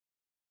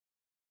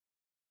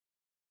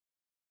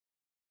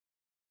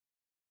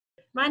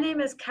My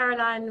name is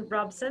Caroline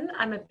Robson.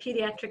 I'm a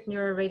pediatric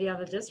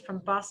neuroradiologist from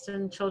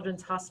Boston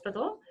Children's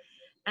Hospital,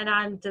 and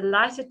I'm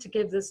delighted to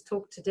give this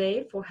talk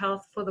today for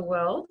Health for the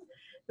World.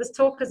 This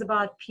talk is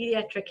about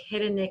pediatric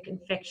head and neck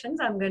infections.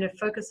 I'm going to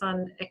focus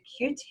on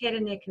acute head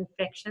and neck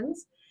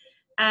infections,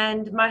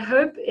 and my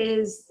hope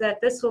is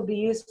that this will be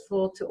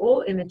useful to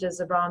all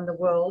imagers around the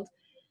world.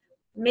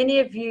 Many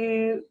of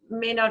you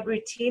may not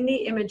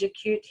routinely image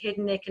acute head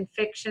and neck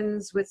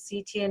infections with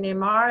CT and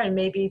MR and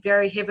may be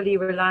very heavily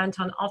reliant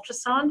on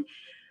ultrasound,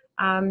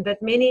 but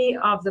many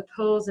of the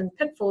pearls and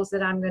pitfalls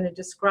that I'm going to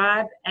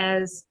describe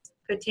as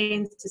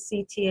pertains to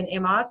CT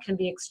and MR can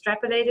be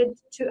extrapolated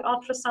to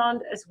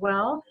ultrasound as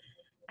well.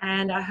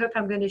 And I hope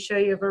I'm going to show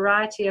you a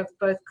variety of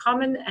both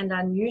common and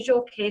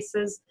unusual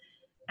cases,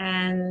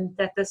 and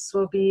that this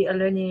will be a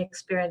learning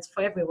experience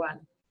for everyone.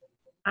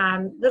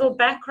 Little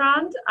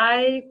background,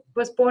 I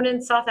was born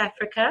in South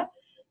Africa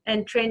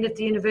and trained at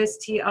the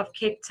University of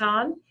Cape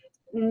Town,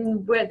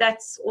 where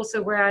that's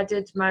also where I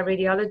did my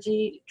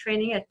radiology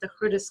training at the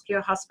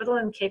Groote Hospital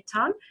in Cape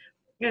Town,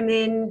 and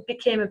then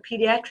became a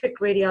pediatric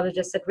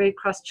radiologist at Red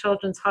Cross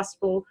Children's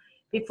Hospital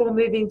before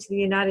moving to the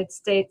United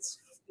States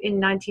in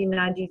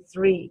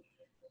 1993.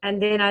 And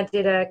then I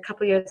did a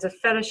couple of years of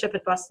fellowship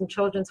at Boston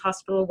Children's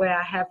Hospital, where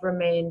I have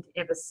remained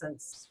ever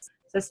since.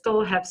 So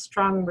still have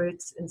strong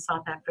roots in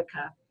South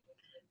Africa.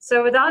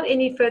 So without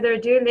any further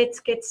ado, let's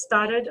get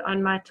started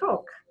on my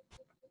talk.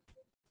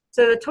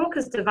 So the talk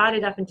is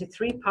divided up into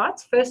three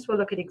parts. First, we'll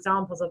look at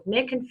examples of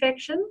neck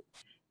infection.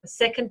 The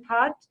second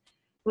part,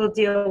 we'll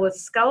deal with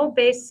skull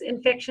base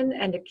infection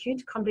and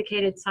acute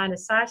complicated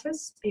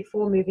sinusitis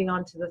before moving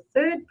on to the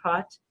third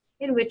part,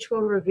 in which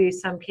we'll review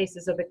some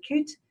cases of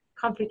acute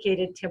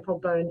complicated temporal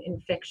bone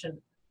infection.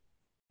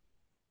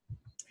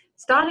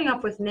 Starting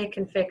off with neck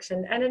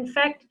infection, and in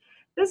fact,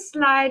 this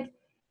slide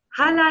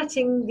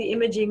highlighting the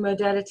imaging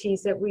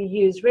modalities that we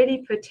use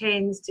really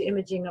pertains to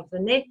imaging of the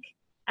neck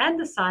and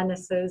the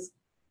sinuses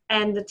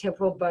and the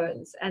temporal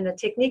bones. And the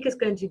technique is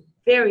going to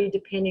vary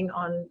depending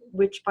on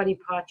which body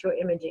part you're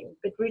imaging.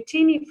 But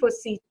routinely for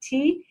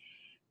CT,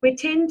 we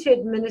tend to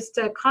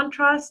administer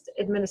contrast,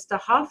 administer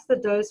half the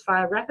dose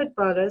via rapid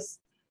bolus,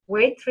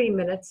 wait 3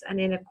 minutes, and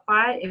then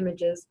acquire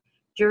images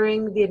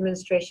during the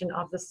administration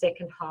of the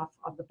second half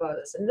of the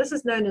bolus. And this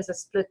is known as a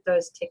split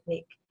dose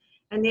technique.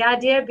 And the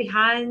idea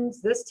behind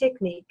this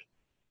technique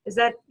is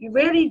that you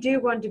really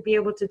do want to be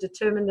able to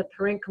determine the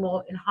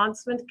parenchymal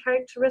enhancement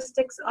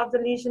characteristics of the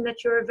lesion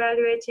that you're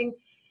evaluating,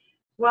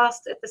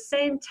 whilst at the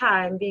same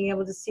time being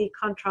able to see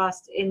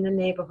contrast in the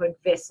neighborhood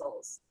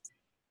vessels.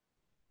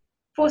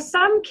 For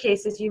some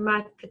cases, you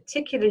might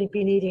particularly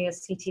be needing a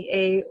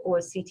CTA or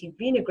a CT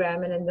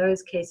venogram, and in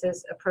those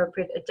cases,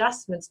 appropriate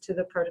adjustments to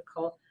the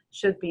protocol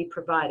should be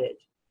provided.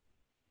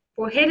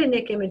 For head and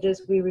neck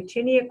images, we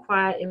routinely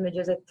acquire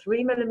images at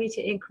 3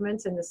 millimeter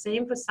increments, and the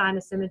same for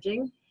sinus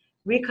imaging,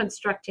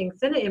 reconstructing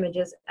thinner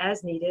images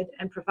as needed,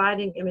 and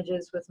providing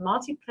images with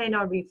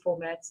multiplanar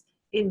reformats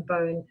in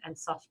bone and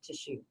soft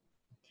tissue.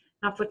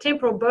 Now, for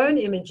temporal bone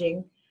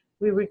imaging,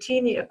 we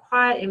routinely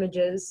acquire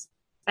images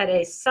at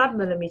a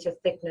sub-millimeter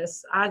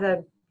thickness,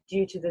 either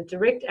due to the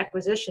direct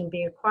acquisition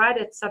being acquired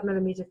at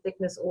sub-millimeter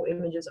thickness, or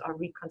images are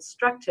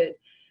reconstructed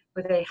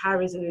with a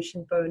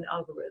high-resolution bone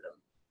algorithm.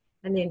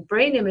 And then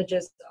brain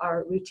images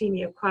are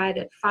routinely acquired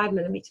at 5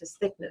 millimeters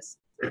thickness.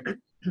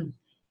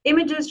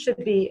 Images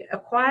should be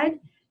acquired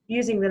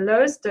using the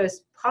lowest dose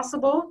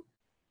possible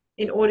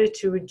in order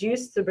to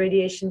reduce the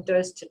radiation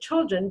dose to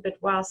children, but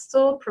while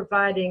still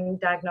providing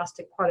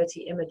diagnostic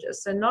quality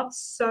images. So not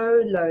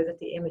so low that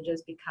the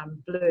images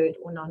become blurred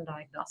or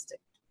non-diagnostic.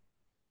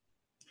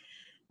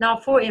 Now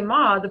for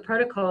MR, the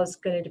protocol is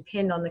going to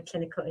depend on the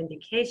clinical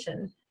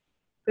indication.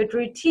 But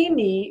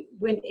routinely,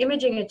 when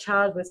imaging a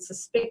child with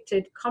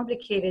suspected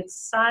complicated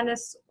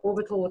sinus,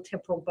 orbital, or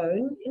temporal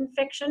bone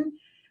infection,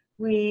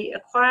 we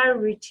acquire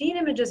routine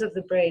images of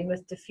the brain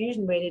with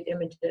diffusion-weighted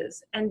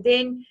images, and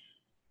then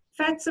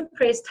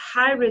fat-suppressed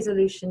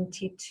high-resolution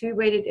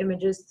T2-weighted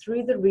images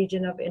through the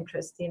region of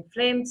interest, the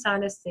inflamed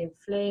sinus, the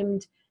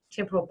inflamed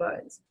temporal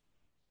bones.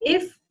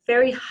 If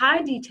very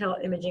high-detail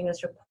imaging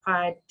is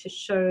required to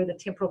show the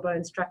temporal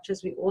bone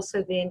structures, we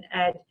also then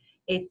add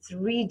a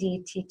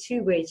 3D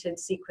T2 weighted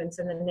sequence,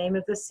 and the name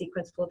of the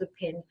sequence will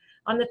depend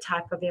on the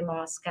type of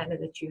MR scanner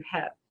that you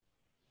have.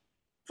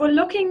 For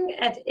looking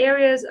at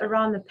areas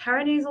around the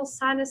paranasal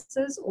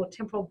sinuses or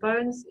temporal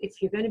bones,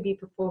 if you're going to be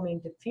performing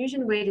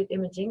diffusion weighted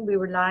imaging, we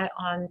rely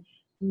on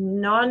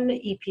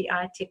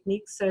non-EPI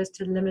techniques so as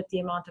to limit the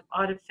amount of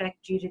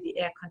artifact due to the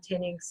air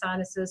containing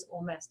sinuses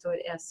or mastoid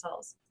air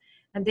cells.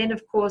 And then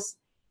of course,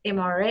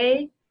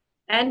 MRA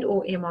and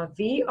or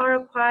MRV are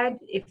required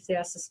if there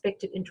are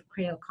suspected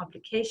intracranial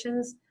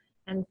complications,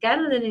 and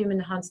gadolinium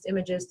enhanced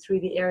images through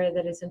the area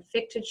that is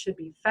infected should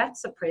be fat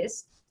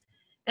suppressed.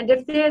 And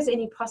if there's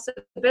any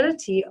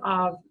possibility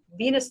of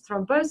venous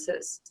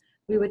thrombosis,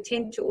 we would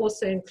tend to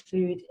also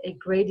include a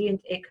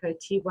gradient echo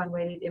T1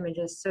 weighted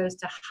images so as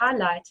to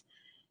highlight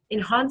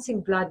enhancing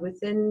blood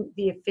within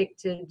the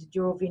affected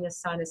dural venous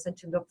sinus and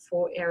to look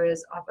for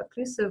areas of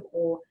occlusive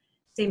or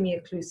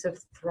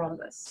semi-occlusive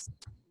thrombus.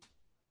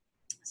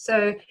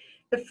 So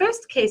the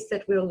first case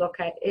that we'll look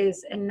at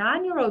is a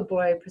 9-year-old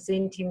boy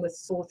presenting with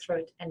sore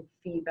throat and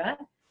fever,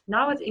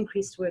 now with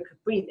increased work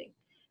of breathing.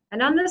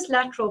 And on this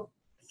lateral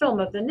film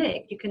of the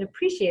neck, you can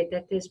appreciate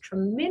that there's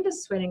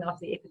tremendous swelling of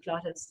the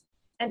epiglottis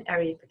and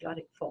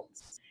aryepiglottic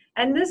folds.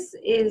 And this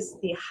is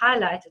the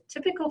highlight, a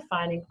typical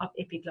finding of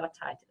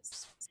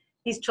epiglottitis.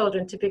 These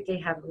children typically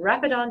have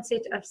rapid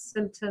onset of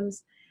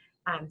symptoms.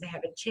 They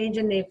have a change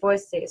in their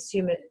voice. They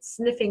assume a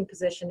sniffing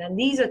position. And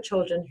these are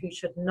children who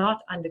should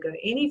not undergo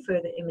any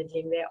further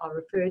imaging. They are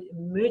referred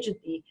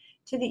emergently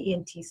to the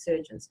ENT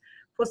surgeons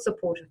for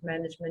supportive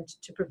management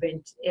to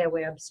prevent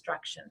airway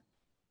obstruction.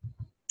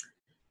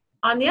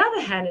 On the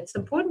other hand, it's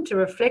important to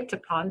reflect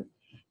upon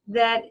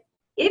that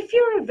if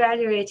you're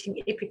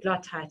evaluating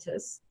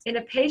epiglottitis in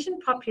a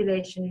patient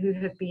population who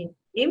have been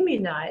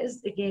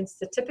immunized against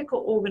the typical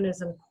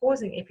organism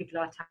causing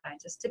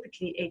epiglottitis,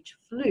 typically H.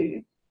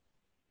 flu,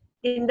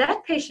 in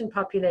that patient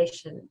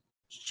population,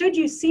 should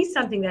you see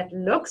something that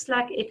looks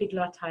like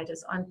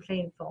epiglottitis on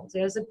plain films,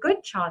 there's a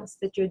good chance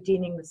that you're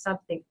dealing with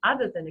something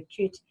other than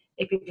acute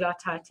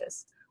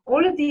epiglottitis.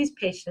 All of these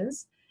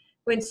patients,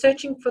 when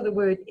searching for the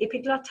word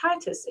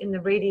epiglottitis in the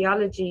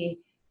radiology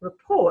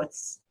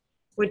reports,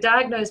 were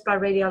diagnosed by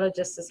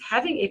radiologists as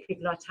having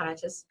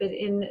epiglottitis, but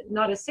in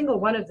not a single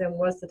one of them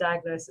was the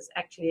diagnosis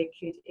actually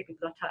acute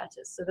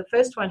epiglottitis. So the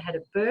first one had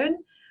a burn,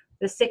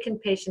 the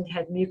second patient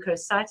had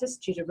mucositis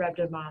due to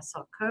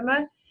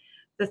rhabdomyosarcoma,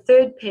 the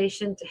third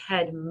patient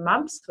had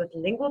mumps with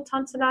lingual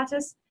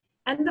tonsillitis,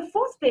 and the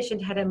fourth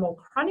patient had a more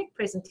chronic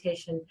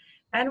presentation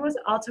and was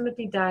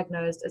ultimately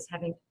diagnosed as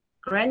having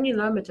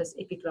granulomatous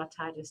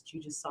epiglottitis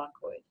due to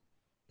sarcoid.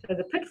 So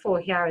the pitfall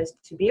here is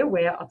to be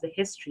aware of the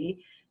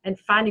history and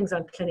findings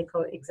on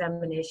clinical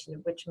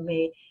examination, which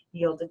may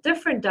yield a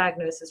different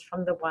diagnosis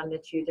from the one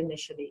that you'd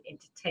initially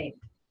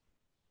entertained.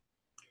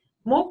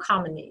 More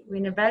commonly,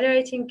 when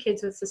evaluating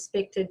kids with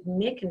suspected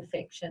neck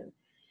infection,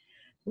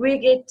 we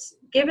get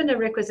given a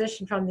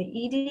requisition from the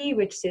ED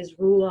which says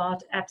rule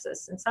out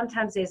abscess, and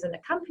sometimes there's an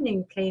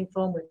accompanying plain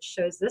film which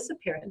shows this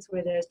appearance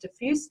where there's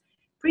diffuse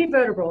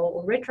prevertebral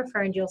or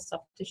retropharyngeal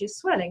soft tissue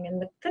swelling,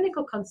 and the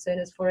clinical concern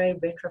is for a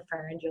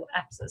retropharyngeal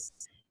abscess.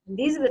 And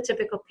these are the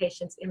typical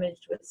patients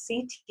imaged with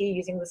CT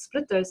using the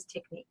split dose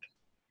technique.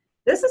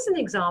 This is an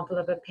example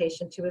of a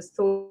patient who was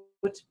thought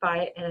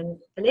by a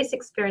less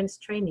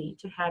experienced trainee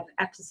to have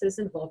abscesses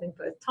involving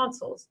both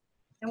tonsils.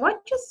 And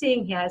what you're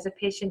seeing here is a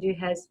patient who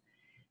has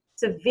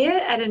severe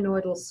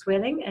adenoidal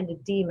swelling and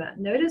edema.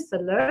 Notice the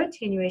low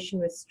attenuation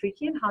with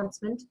streaky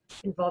enhancement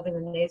involving the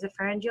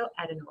nasopharyngeal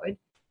adenoid.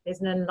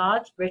 There's an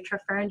enlarged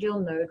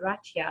retropharyngeal node right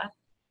here.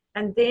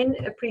 And then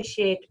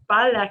appreciate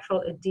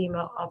bilateral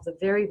edema of the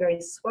very,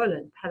 very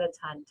swollen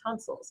palatine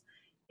tonsils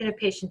in a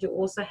patient who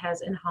also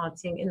has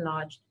enhancing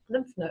enlarged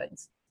lymph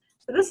nodes.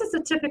 So this is a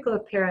typical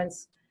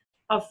appearance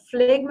of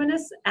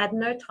phlegmonous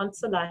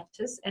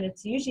adenotonsillitis, and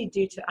it's usually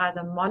due to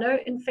either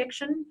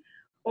mono-infection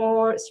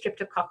or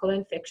streptococcal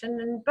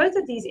infection, and both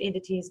of these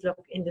entities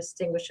look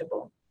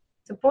indistinguishable.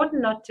 It's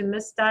important not to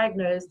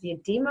misdiagnose the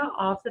edema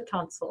of the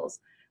tonsils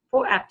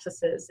for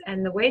abscesses,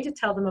 and the way to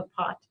tell them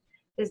apart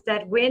is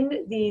that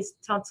when these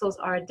tonsils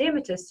are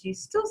edematous, you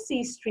still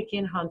see streaky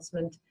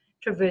enhancement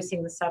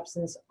traversing the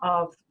substance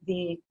of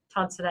the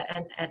tonsillar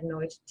and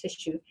adenoid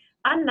tissue,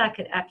 unlike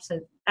an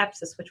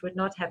abscess which would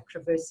not have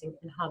traversing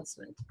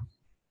enhancement.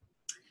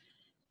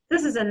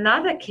 This is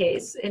another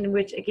case in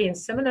which, again,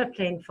 similar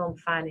plain film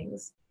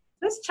findings.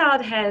 This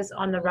child has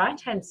on the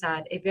right-hand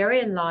side a very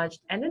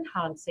enlarged and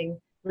enhancing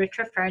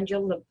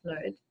retropharyngeal lymph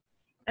node.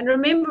 And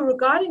remember,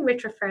 regarding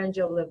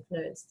retropharyngeal lymph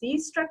nodes,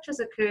 these structures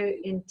occur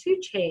in two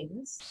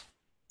chains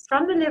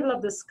from the level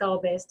of the skull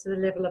base to the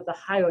level of the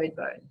hyoid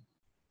bone.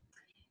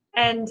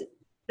 And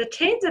the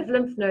chains of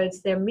lymph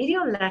nodes, they're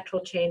medial and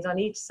lateral chains on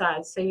each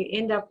side. So you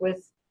end up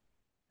with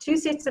two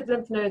sets of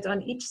lymph nodes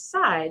on each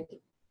side,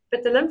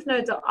 but the lymph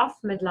nodes are off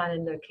midline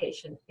in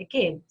location.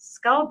 Again,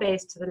 skull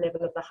base to the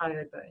level of the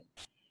hyoid bone.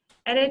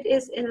 And it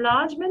is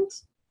enlargement,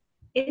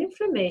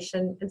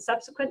 inflammation, and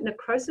subsequent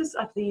necrosis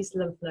of these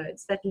lymph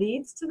nodes that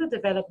leads to the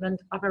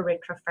development of a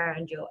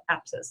retropharyngeal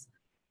abscess,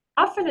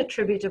 often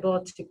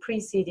attributable to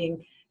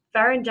preceding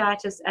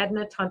pharyngitis,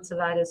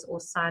 adenotonsillitis, or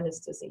sinus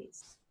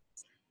disease.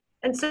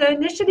 And so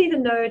initially the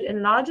node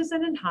enlarges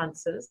and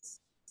enhances,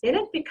 then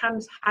it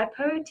becomes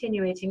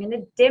hypoattenuating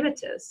and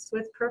edematous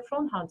with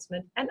peripheral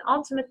enhancement, and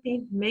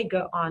ultimately may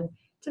go on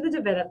to the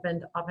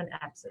development of an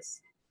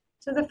abscess.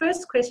 So the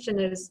first question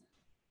is,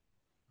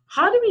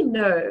 how do we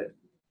know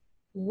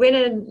when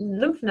a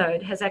lymph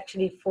node has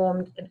actually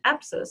formed an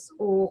abscess,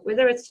 or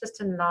whether it's just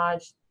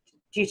enlarged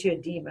due to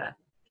edema?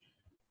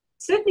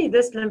 Certainly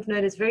this lymph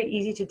node is very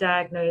easy to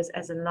diagnose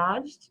as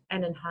enlarged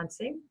and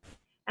enhancing.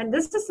 And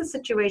this is the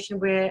situation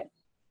where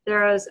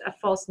there is a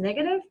false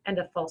negative and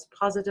a false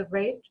positive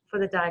rate for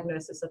the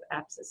diagnosis of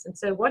abscess. And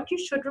so what you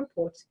should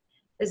report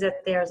is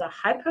that there is a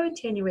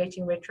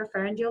hypoattenuating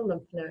retropharyngeal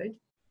lymph node.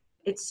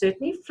 It's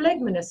certainly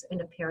phlegmonous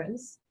in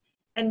appearance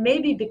and may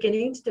be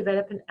beginning to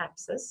develop an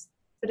abscess.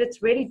 but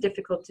it's really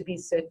difficult to be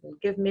certain.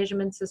 Give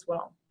measurements as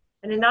well.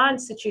 And in our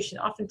institution,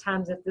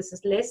 oftentimes if this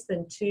is less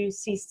than 2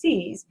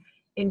 cc's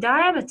in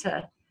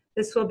diameter,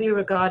 this will be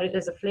regarded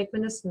as a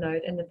phlegmonous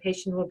node, and the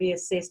patient will be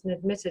assessed and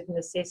admitted and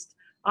assessed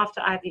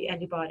after IV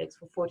antibiotics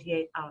for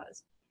 48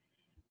 hours.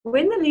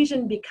 When the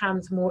lesion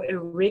becomes more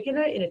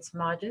irregular in its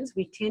margins,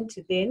 we tend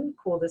to then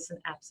call this an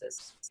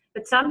abscess.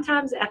 But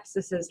sometimes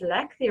abscesses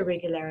lack the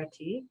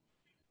irregularity,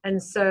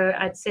 and so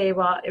I'd say,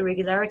 while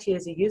irregularity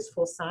is a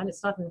useful sign,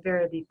 it's not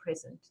invariably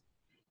present.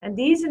 And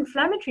these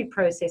inflammatory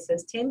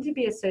processes tend to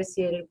be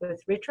associated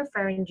with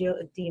retropharyngeal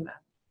edema.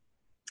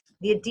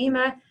 The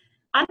edema,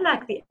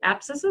 unlike the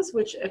abscesses,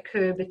 which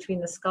occur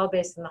between the skull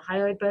base and the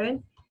hyoid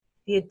bone,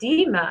 the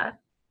edema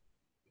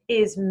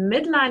is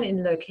midline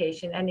in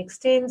location and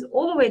extends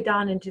all the way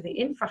down into the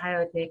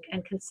infrahyoid neck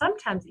and can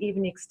sometimes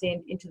even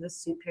extend into the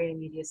superior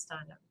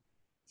mediastinum.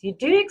 So you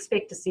do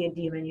expect to see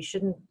edema, and you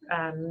shouldn't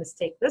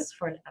mistake this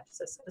for an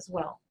abscess as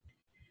well.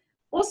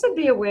 Also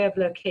be aware of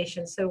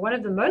location. So one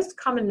of the most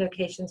common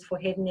locations for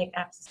head and neck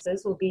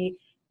abscesses will be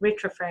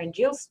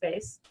retropharyngeal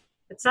space,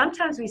 but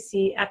sometimes we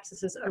see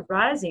abscesses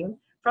arising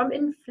from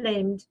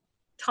inflamed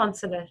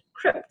tonsillar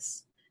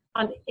crypts.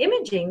 On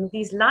imaging,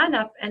 these line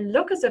up and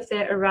look as if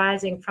they're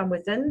arising from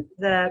within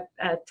the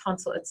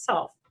tonsil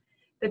itself.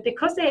 But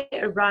because they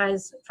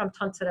arise from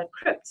tonsillar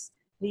crypts,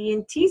 the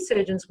ENT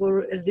surgeons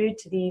will allude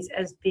to these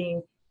as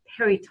being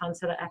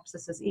peritonsillar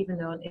abscesses, even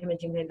though on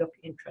imaging they look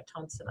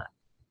intratonsillar.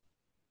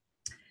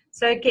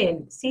 So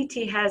again,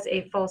 CT has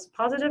a false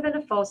positive and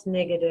a false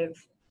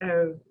negative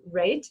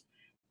rate.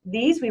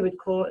 These we would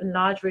call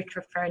enlarged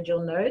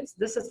retropharyngeal nodes.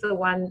 This is the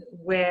one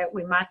where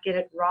we might get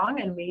it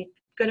wrong, and we're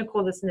going to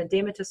call this an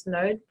edematous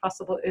node,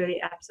 possible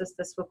early abscess.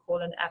 This we'll call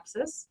an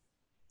abscess.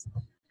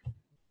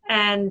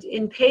 And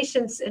in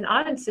patients in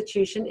our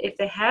institution, if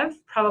they have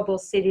probable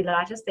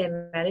cellulitis,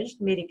 they're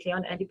managed medically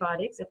on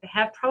antibiotics. If they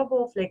have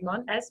probable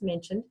phlegmon, as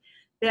mentioned,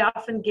 they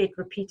often get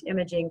repeat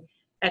imaging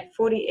at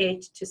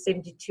 48 to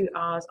 72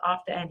 hours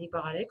after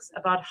antibiotics.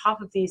 About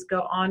half of these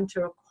go on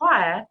to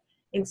require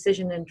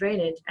incision and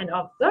drainage. And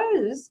of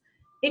those,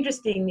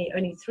 interestingly,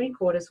 only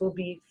 3/4 will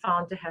be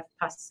found to have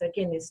pus. So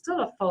again, there's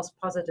still a false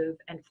positive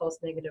and false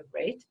negative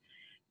rate.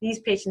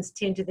 These patients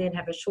tend to then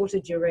have a shorter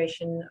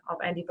duration of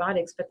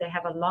antibiotics, but they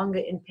have a longer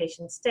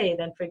inpatient stay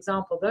than, for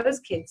example, those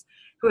kids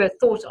who are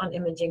thought on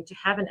imaging to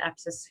have an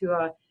abscess, who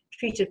are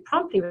treated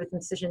promptly with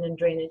incision and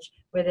drainage,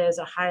 where there's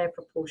a higher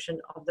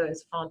proportion of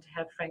those found to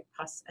have frank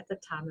pus at the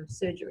time of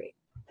surgery.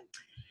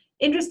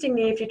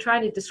 Interestingly, if you're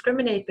trying to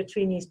discriminate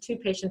between these two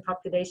patient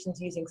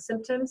populations using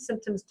symptoms,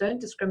 symptoms don't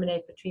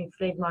discriminate between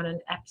phlegmon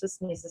and abscess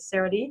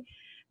necessarily,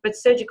 but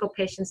surgical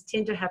patients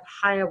tend to have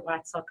higher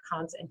white cell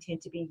counts and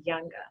tend to be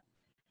younger.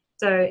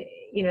 So,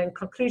 in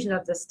conclusion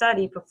of the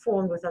study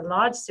performed with a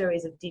large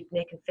series of deep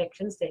neck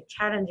infections, they're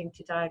challenging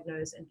to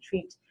diagnose and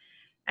treat.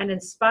 And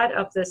in spite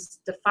of this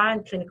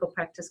defined clinical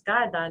practice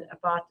guideline,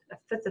 about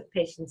 1/5 of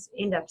patients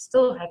end up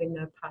still having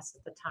no pus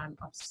at the time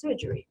of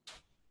surgery.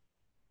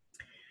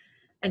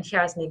 And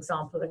here's an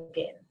example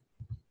again.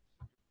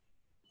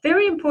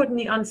 Very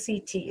importantly on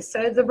CT,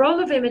 so the role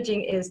of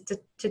imaging is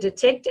to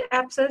detect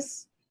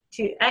abscess,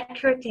 to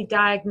accurately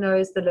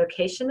diagnose the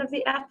location of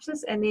the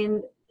abscess, and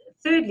then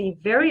thirdly,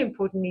 very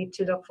importantly,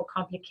 to look for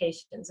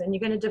complications. And you're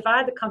going to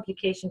divide the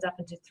complications up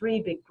into 3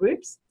 big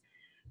groups.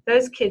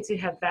 Those kids who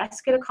have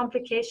vascular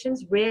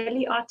complications,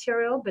 rarely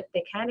arterial, but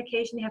they can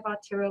occasionally have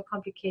arterial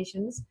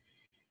complications.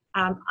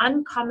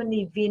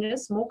 Uncommonly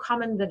venous, more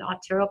common than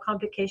arterial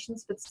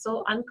complications, but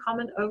still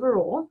uncommon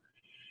overall.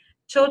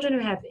 Children who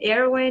have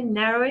airway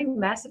narrowing,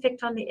 mass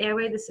effect on the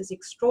airway, this is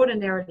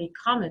extraordinarily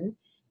common.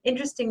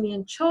 Interestingly,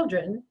 in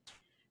children,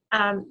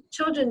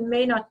 children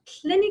may not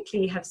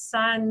clinically have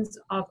signs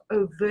of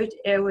overt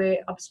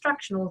airway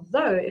obstruction,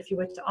 although if you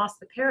were to ask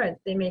the parent,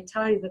 they may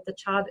tell you that the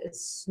child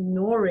is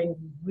snoring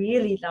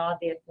really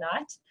loudly at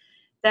night.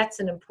 That's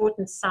an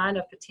important sign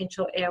of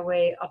potential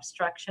airway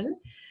obstruction.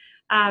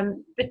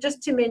 But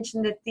just to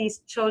mention that these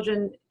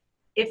children,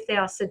 if they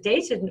are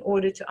sedated in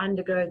order to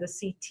undergo the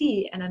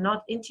CT and are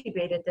not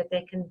intubated, that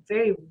they can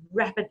very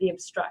rapidly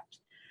obstruct.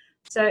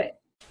 So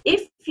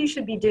if you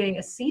should be doing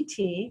a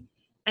CT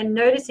and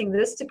noticing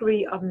this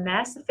degree of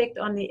mass effect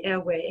on the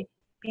airway,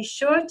 be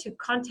sure to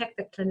contact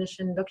the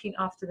clinician looking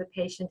after the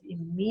patient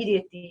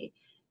immediately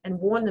and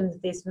warn them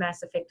that there's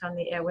mass effect on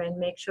the airway, and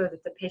make sure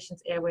that the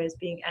patient's airway is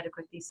being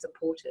adequately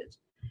supported.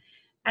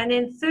 And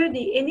then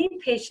thirdly, any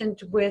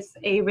patient with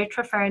a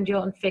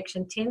retropharyngeal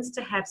infection tends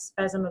to have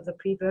spasm of the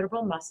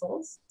prevertebral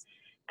muscles,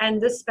 and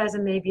this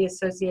spasm may be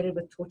associated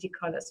with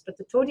torticollis, but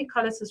the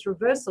torticollis is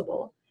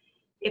reversible.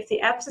 If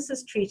the abscess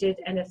is treated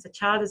and if the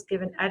child is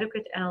given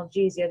adequate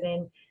analgesia,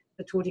 then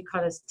the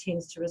torticollis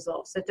tends to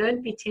resolve. So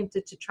don't be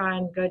tempted to try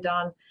and go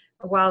down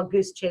a wild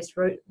goose chase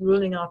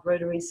ruling out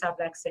rotary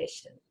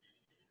subluxation.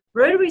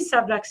 Rotary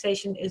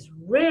subluxation is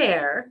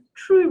rare,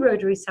 true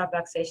rotary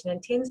subluxation,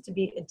 and tends to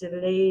be a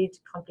delayed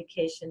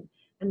complication,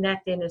 and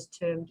that then is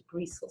termed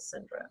Greasel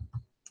syndrome.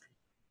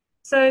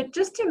 So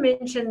just to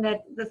mention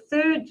that the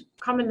third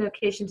common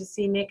location to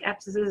see neck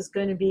abscesses is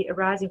going to be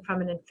arising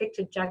from an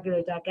infected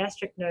jugular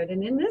digastric node.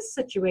 And in this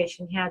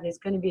situation here, there's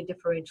going to be a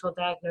differential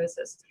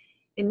diagnosis.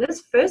 In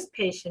this first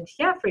patient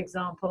here, for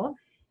example,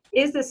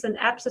 is this an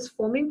abscess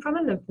forming from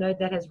a lymph node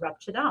that has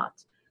ruptured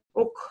out?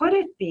 Or could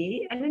it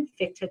be an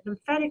infected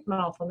lymphatic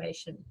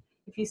malformation?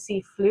 If you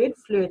see fluid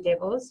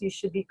levels, you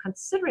should be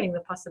considering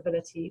the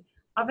possibility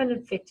of an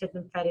infected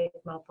lymphatic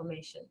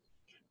malformation.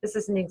 This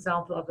is an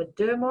example of a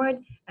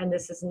dermoid, and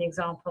this is an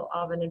example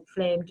of an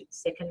inflamed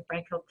second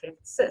branchial cleft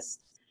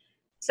cyst.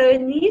 So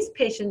in these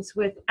patients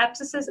with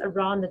abscesses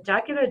around the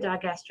jugular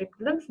digastric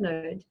lymph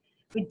node,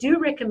 we do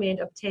recommend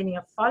obtaining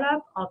a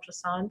follow-up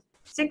ultrasound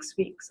 6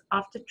 weeks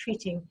after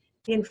treating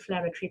the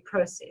inflammatory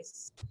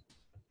process.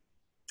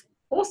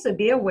 Also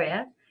be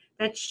aware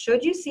that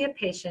should you see a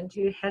patient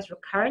who has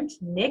recurrent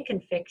neck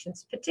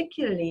infections,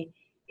 particularly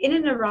in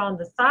and around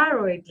the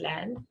thyroid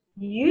gland,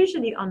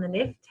 usually on the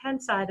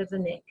left-hand side of the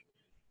neck,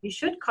 you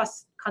should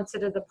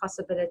consider the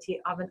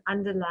possibility of an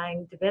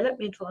underlying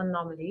developmental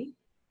anomaly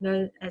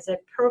known as a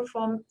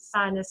piriform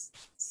sinus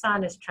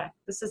tract.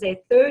 This is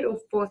a third or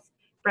fourth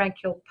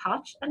branchial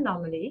pouch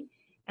anomaly,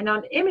 and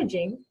on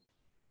imaging,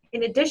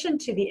 in addition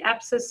to the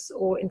abscess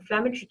or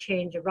inflammatory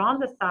change around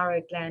the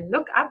thyroid gland,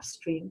 look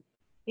upstream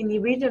in the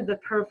region of the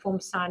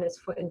piriform sinus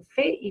for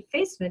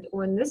effacement,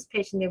 or in this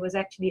patient, there was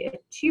actually a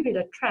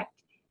tubular tract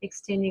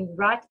extending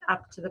right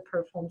up to the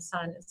piriform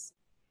sinus.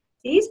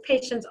 These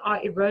patients are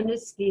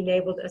erroneously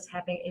labeled as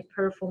having a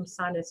piriform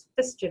sinus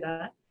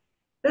fistula.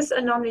 This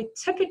anomaly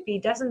typically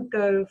doesn't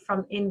go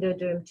from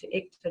endoderm to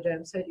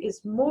ectoderm, so it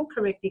is more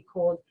correctly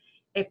called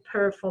a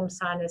piriform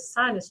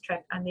sinus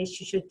tract,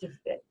 unless you should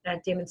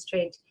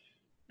demonstrate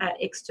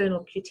external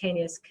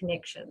cutaneous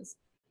connections.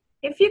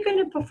 If you're going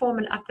to perform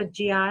an upper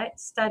GI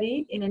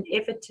study in an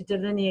effort to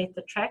delineate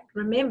the tract,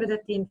 remember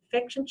that the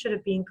infection should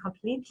have been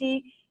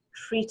completely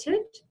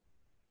treated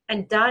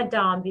and died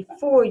down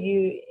before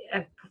you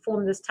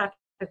perform this type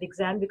of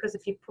exam, because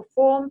if you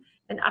perform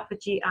an upper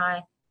GI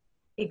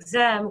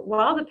exam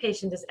while the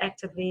patient is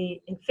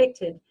actively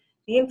infected,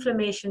 the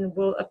inflammation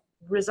will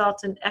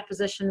result in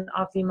apposition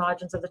of the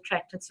margins of the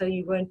tract, and so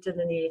you won't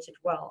delineate it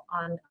well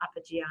on upper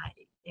GI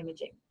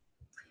imaging.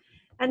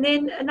 And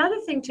then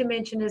another thing to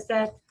mention is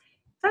that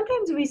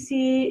sometimes we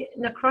see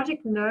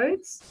necrotic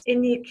nodes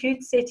in the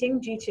acute setting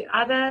due to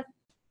other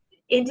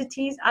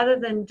entities other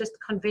than just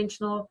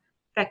conventional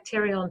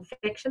bacterial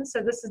infection.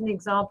 So this is an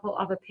example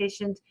of a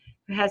patient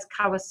who has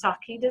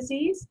Kawasaki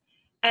disease.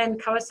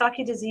 And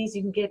Kawasaki disease,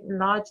 you can get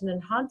enlarged and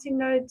enhancing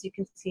nodes, you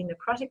can see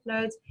necrotic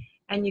nodes,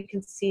 and you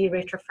can see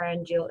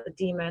retropharyngeal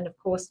edema. And of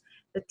course,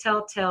 the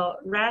telltale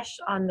rash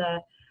on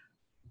the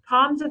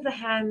palms of the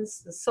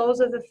hands, the soles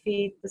of the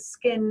feet, the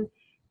skin,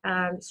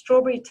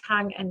 strawberry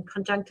tongue, and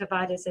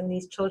conjunctivitis. And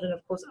these children,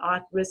 of course, are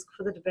at risk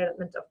for the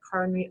development of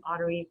coronary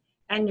artery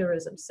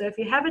aneurysm. So if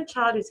you have a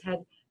child who's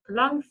had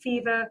prolonged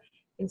fever,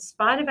 in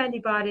spite of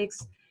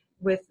antibiotics,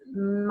 with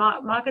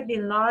markedly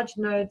enlarged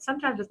nodes,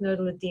 sometimes with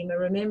nodal edema,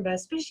 remember,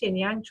 especially in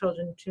young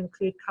children, to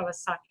include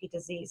Kawasaki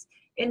disease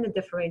in the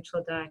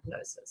differential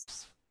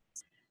diagnosis.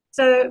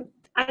 So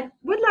I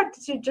would like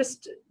to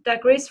just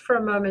digress for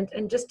a moment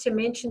and just to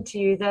mention to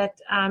you that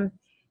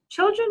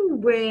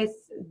children with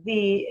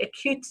the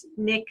acute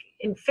neck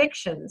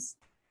infections,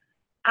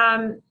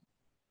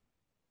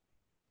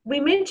 we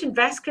mentioned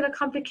vascular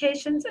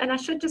complications, and I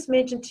should just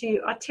mention to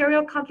you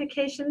arterial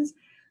complications.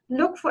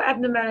 Look for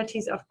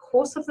abnormalities of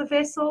course of the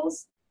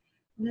vessels.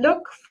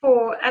 Look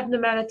for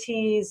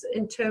abnormalities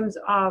in terms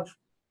of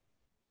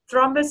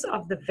thrombus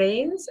of the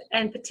veins,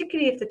 and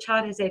particularly if the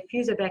child has a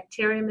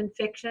fusobacterium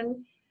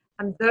infection,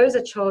 those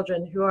are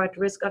children who are at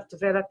risk of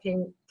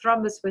developing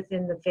thrombus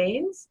within the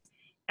veins,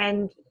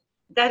 and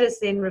that is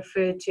then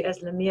referred to as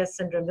Lemire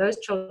syndrome. Those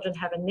children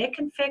have a neck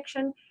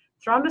infection,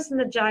 thrombus in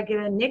the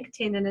jugular, neck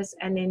tenderness,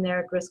 and then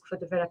they're at risk for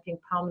developing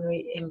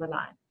pulmonary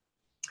emboli.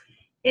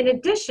 In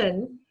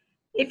addition,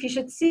 if you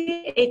should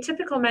see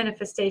atypical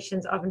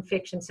manifestations of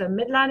infection, so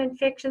midline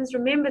infections,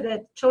 remember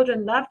that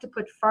children love to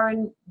put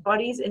foreign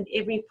bodies in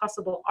every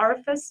possible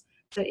orifice,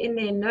 so in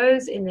their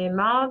nose, in their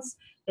mouths.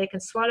 They can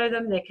swallow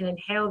them, they can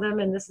inhale them,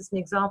 and this is an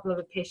example of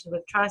a patient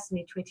with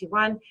trisomy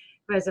 21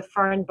 who has a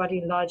foreign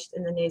body lodged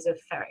in the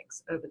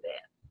nasopharynx over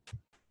there.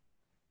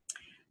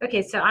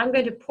 Okay, so I'm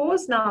going to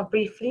pause now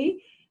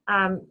briefly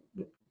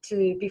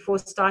before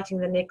starting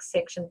the next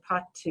section,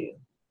 part 2.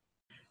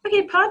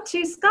 Okay, part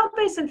 2,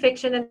 scalp-based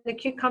infection and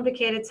acute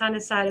complicated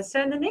sinusitis.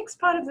 So in the next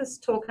part of this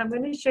talk, I'm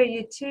going to show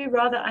you 2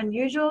 rather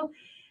unusual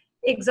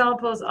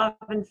examples of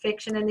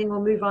infection, and then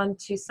we'll move on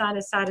to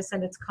sinusitis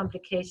and its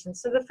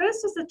complications. So the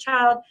first is a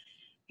child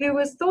who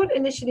was thought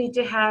initially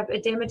to have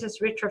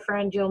edematous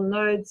retropharyngeal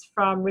nodes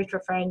from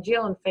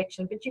retropharyngeal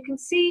infection, but you can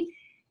see,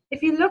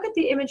 if you look at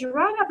the image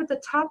right up at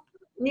the top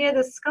near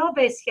the skull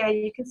base here,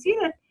 you can see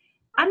that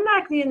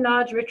unlike the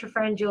enlarged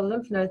retropharyngeal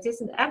lymph nodes,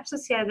 there's an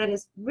abscess here that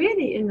is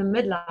really in the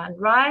midline,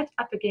 right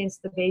up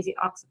against the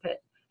basi-occiput.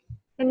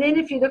 And then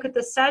if you look at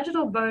the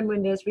sagittal bone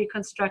windows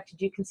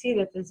reconstructed, you can see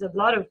that there's a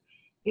lot of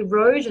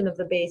erosion of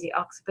the basic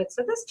occiput.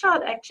 So this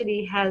child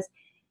actually has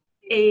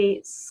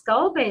a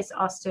skull-based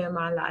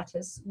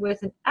osteomyelitis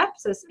with an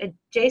abscess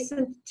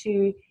adjacent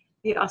to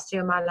the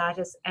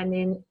osteomyelitis and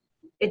then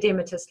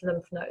edematous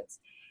lymph nodes.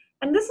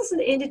 And this is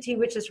an entity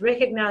which is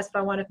recognized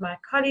by one of my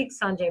colleagues,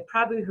 Sanjay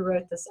Prabhu, who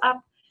wrote this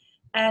up,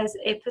 as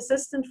a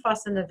persistent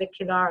fossa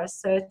navicularis.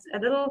 So it's a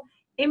little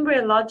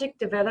embryologic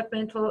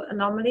developmental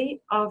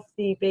anomaly of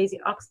the basic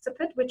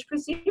occiput, which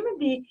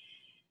presumably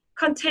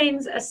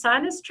contains a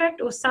sinus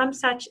tract or some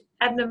such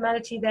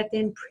abnormality that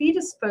then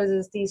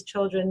predisposes these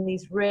children,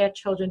 these rare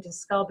children, to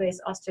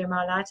skull-based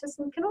osteomyelitis,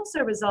 and can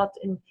also result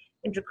in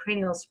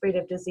intracranial spread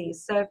of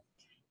disease. So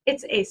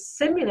it's a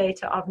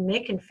simulator of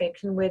neck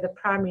infection where the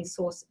primary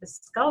source is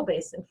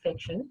skull-based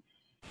infection.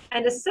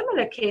 And a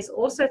similar case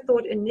also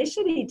thought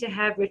initially to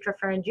have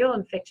retropharyngeal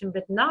infection,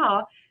 but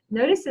now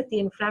notice that the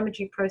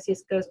inflammatory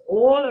process goes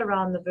all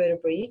around the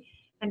vertebrae.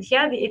 And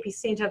here the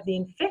epicenter of the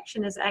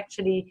infection is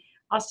actually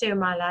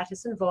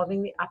osteomyelitis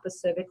involving the upper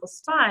cervical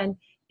spine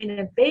in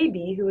a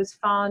baby who was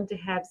found to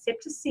have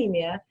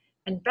septicemia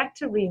and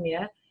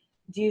bacteremia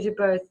due to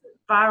both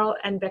viral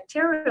and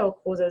bacterial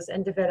causes,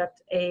 and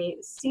developed a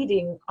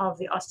seeding of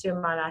the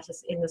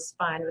osteomyelitis in the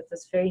spine with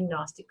this very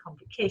nasty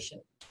complication.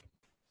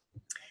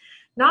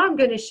 Now I'm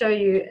going to show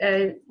you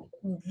a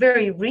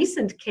very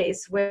recent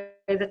case where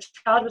the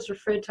child was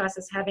referred to us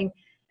as having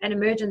an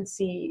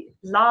emergency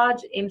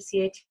large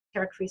MCA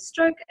territory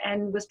stroke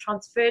and was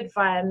transferred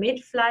via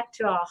mid-flight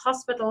to our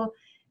hospital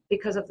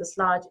because of this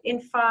large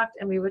infarct,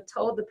 and we were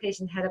told the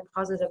patient had a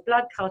positive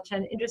blood culture.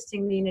 And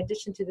interestingly, in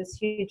addition to this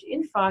huge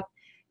infarct,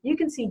 you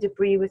can see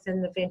debris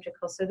within the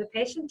ventricle. So the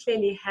patient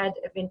clearly had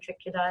a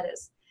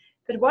ventriculitis.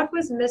 But what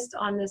was missed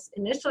on this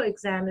initial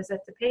exam is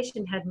that the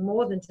patient had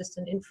more than just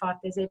an infarct.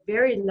 There's a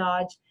very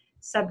large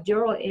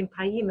subdural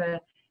empyema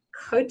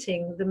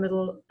coating the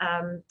middle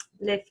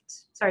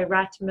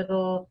right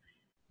middle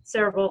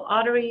cerebral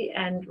artery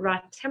and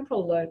right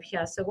temporal lobe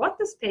here. So what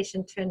this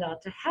patient turned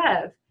out to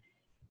have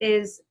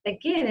is,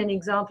 again, an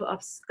example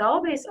of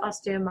skull-based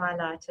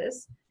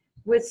osteomyelitis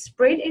with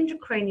spread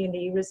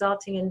intracranially,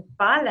 resulting in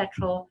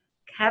bilateral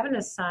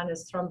cavernous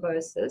sinus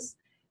thrombosis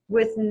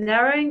with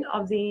narrowing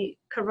of the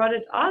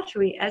carotid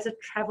artery as it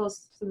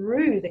travels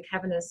through the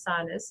cavernous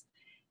sinus,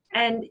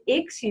 and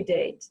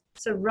exudate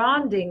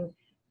surrounding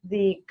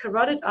the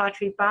carotid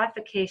artery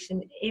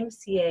bifurcation,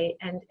 MCA,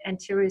 and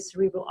anterior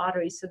cerebral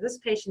artery. So this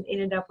patient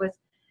ended up with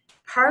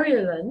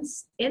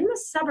purulence in the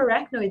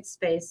subarachnoid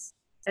space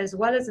as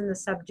well as in the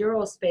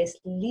subdural space,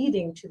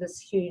 leading to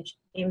this huge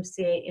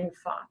MCA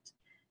infarct.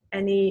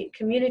 And the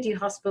community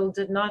hospital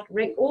did not,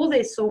 all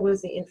they saw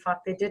was the infarct.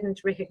 They didn't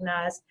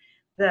recognize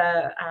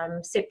the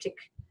septic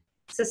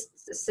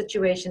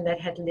situation that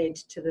had led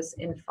to this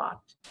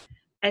infarct.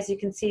 As you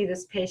can see,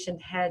 this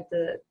patient had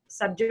the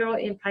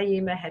subdural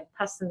empyema, had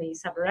pus in the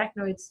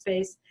subarachnoid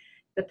space.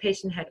 The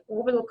patient had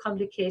orbital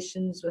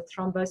complications with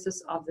thrombosis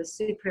of the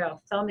superior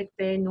ophthalmic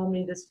vein.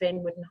 Normally this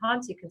vein would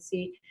enhance. You can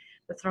see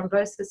the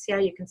thrombosis here.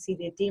 You can see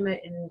the edema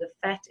in the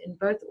fat in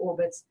both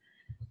orbits.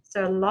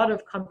 So a lot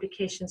of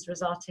complications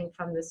resulting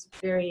from this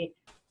very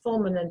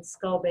fulminant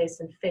skull-based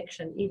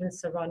infection, even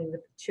surrounding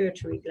the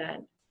pituitary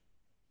gland.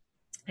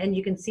 And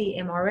you can see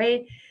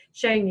MRA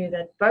showing you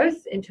that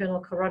both internal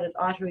carotid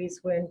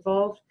arteries were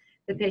involved.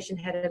 The patient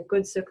had a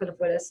good circle of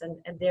Willis, and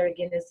there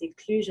again is the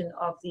occlusion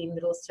of the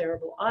middle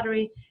cerebral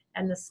artery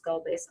and the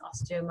skull-based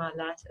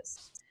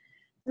osteomyelitis.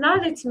 Now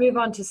let's move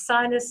on to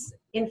sinus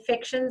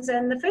infections.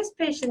 And the first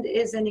patient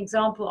is an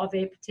example of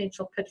a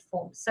potential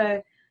pitfall.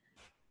 So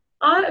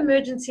our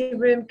emergency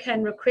room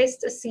can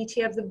request a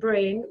CT of the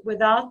brain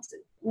without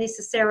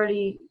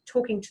necessarily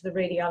talking to the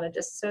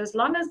radiologist. So as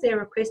long as their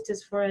request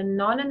is for a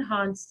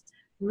non-enhanced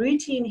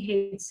routine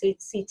head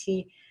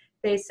CT,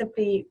 they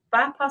simply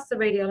bypass the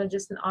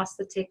radiologist and ask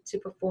the tech to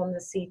perform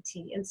the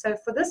CT. And so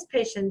for this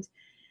patient,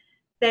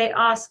 they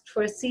asked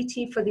for a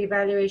CT for the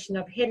evaluation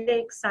of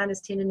headache,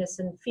 sinus tenderness,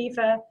 and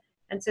fever.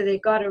 And so they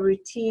got a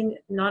routine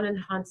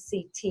non-enhanced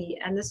CT.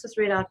 And this was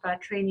read out by a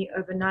trainee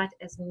overnight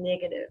as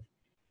negative.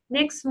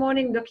 Next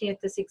morning, looking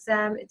at this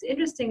exam, it's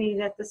interestingly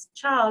that this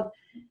child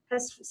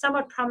has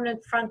somewhat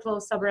prominent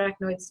frontal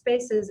subarachnoid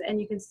spaces,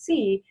 and you can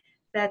see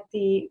that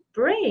the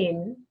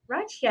brain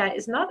right here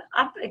is not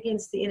up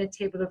against the inner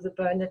table of the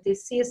bone, that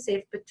there's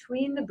CSF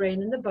between the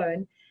brain and the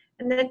bone,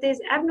 and that there's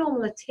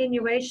abnormal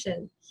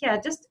attenuation here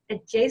just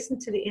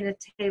adjacent to the inner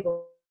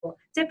table,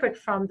 separate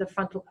from the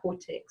frontal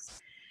cortex.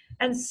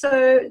 And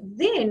so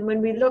then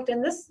when we looked,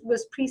 and this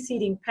was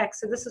preceding PAC,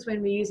 so this is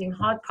when we're using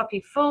hard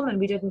copy film and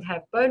we didn't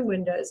have bone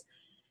windows.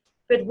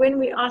 But when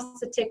we asked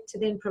the tech to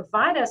then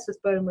provide us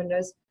with bone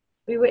windows,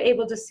 we were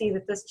able to see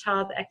that this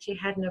child actually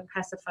had no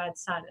opacified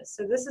sinus.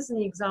 So this is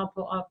an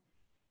example of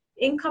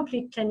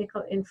incomplete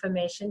clinical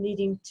information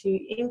leading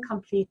to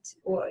incomplete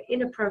or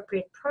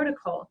inappropriate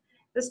protocol.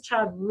 This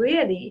child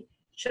really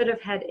should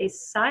have had a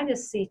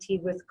sinus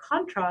CT with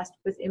contrast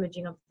with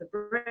imaging of the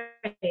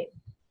brain.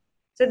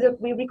 So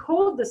that we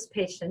recalled this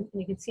patient,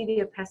 and you can see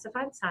the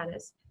opacified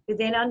sinus, who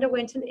then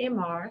underwent an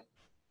MR,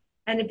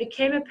 and it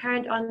became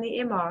apparent on the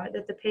MR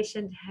that the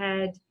patient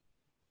had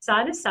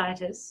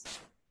sinusitis,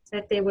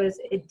 that there was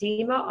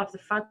edema of the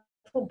frontal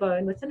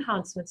bone with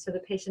enhancement, so the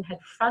patient had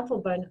frontal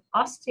bone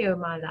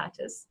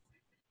osteomyelitis.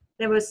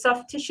 There was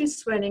soft tissue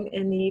swelling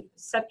in the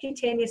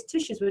subcutaneous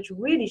tissues, which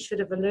really should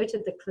have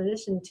alerted the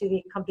clinician to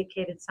the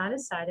complicated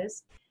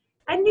sinusitis.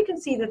 And you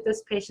can see that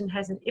this patient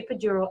has an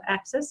epidural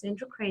abscess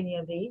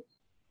intracranially.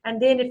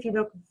 And then if you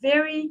look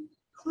very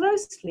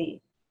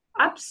closely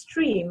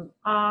upstream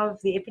of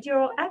the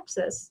epidural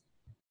abscess,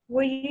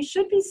 where you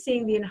should be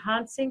seeing the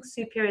enhancing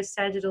superior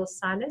sagittal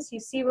sinus, you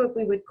see what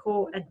we would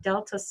call a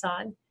delta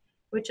sign,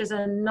 which is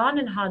a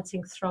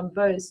non-enhancing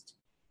thrombosed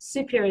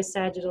superior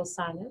sagittal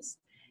sinus.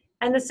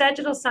 And the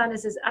sagittal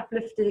sinus is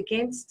uplifted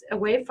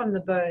away from the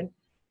bone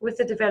with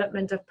the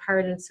development of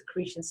purulent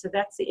secretion. So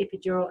that's the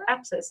epidural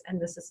abscess,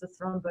 and this is the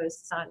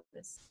thrombosed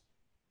sinus.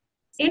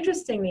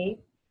 Interestingly,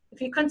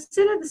 if you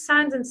consider the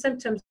signs and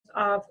symptoms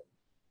of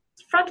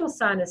frontal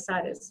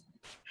sinusitis,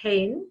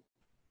 pain,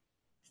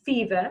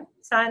 fever,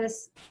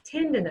 sinus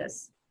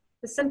tenderness,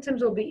 the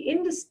symptoms will be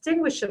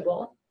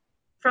indistinguishable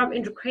from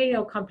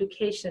intracranial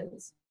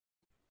complications.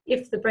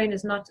 If the brain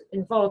is not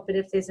involved, but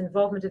if there's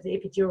involvement of the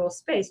epidural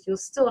space, you'll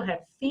still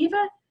have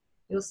fever,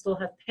 you'll still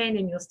have pain,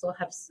 and you'll still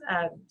have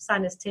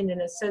sinus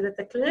tenderness, so that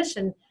the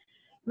clinician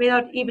may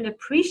not even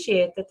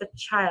appreciate that the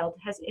child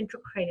has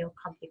intracranial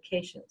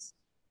complications.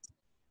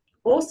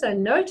 Also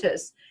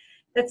notice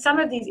that some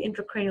of these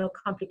intracranial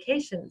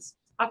complications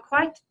are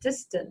quite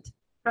distant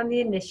from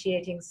the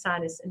initiating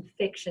sinus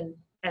infection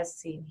as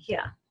seen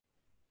here.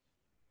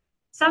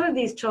 Some of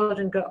these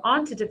children go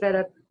on to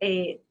develop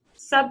a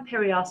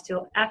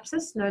subperiosteal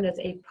abscess known as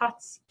a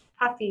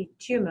puffy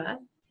tumor.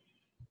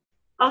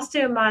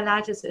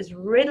 Osteomyelitis is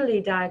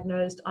readily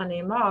diagnosed on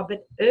MR,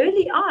 but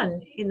early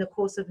on in the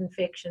course of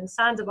infection,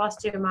 signs of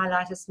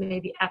osteomyelitis may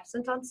be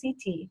absent on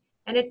CT,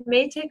 and it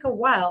may take a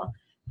while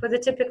for the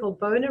typical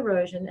bone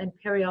erosion and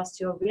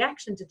periosteal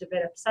reaction to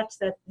develop, such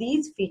that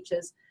these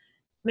features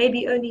may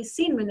be only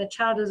seen when the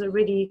child is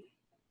already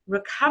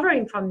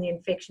recovering from the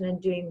infection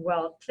and doing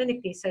well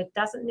clinically, so it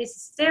doesn't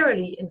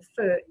necessarily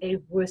infer a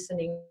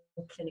worsening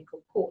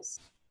clinical course.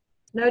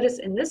 Notice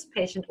in this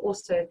patient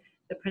also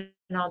the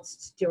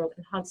pronounced dural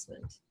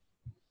enhancement.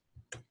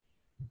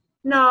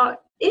 Now,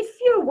 if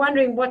you're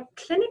wondering what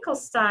clinical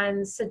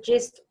signs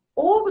suggest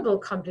orbital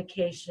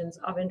complications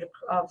of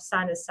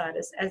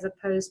sinusitis as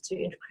opposed to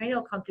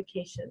intracranial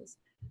complications,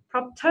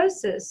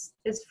 proptosis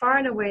is far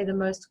and away the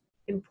most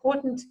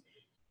important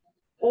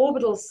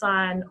orbital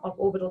sign of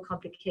orbital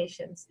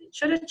complications.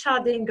 Should a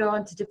child then go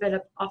on to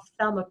develop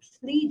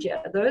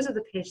ophthalmoplegia, those are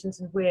the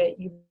patients where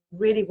you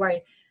really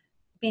worry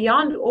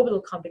beyond orbital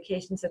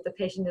complications that the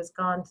patient has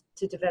gone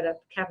to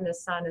develop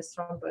cavernous sinus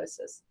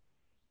thrombosis.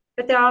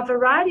 But there are a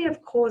variety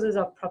of causes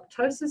of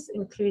proptosis,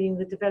 including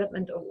the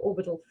development of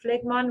orbital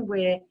phlegmon,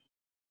 where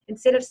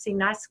instead of seeing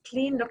nice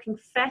clean looking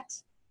fat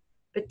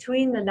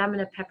between the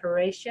lamina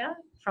papyracea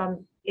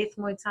from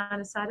ethmoid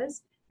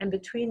sinusitis and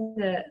between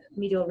the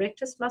medial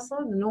rectus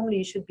muscle, normally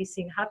you should be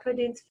seeing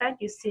hypodense fat.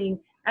 You're seeing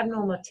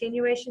abnormal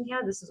attenuation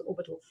here. This is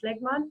orbital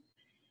phlegmon.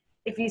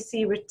 If you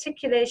see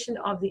reticulation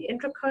of the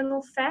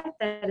intraconal fat,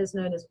 that is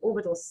known as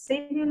orbital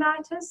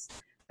cellulitis,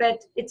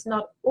 but it's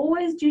not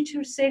always due to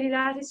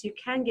cellulitis. You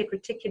can get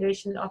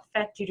reticulation of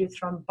fat due to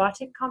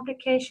thrombotic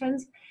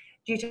complications,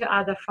 due to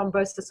either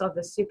thrombosis of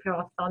the superior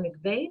ophthalmic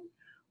vein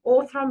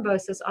or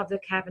thrombosis of the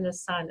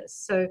cavernous sinus.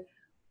 So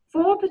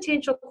 4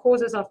 potential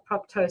causes of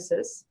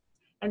proptosis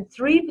and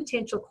 3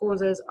 potential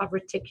causes of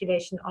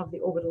reticulation of the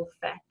orbital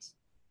fat.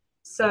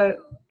 So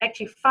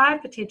actually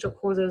 5 potential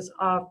causes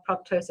of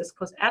proptosis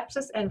cause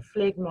abscess and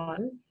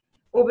phlegmon,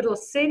 orbital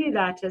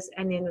cellulitis,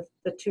 and then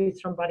the 2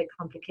 thrombotic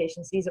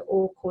complications. These are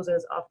all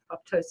causes of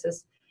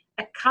proptosis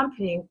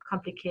accompanying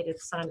complicated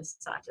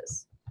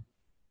sinusitis.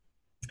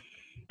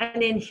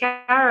 And then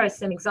here are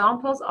some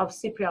examples of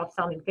superior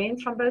ophthalmic vein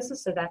thrombosis.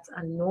 So that's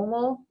a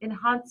normal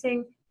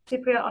enhancing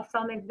superior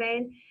ophthalmic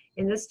vein.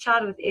 In this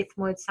child with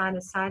ethmoid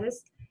sinusitis,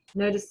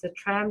 notice the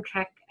tram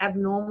tract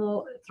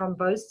abnormal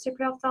thrombosed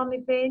superior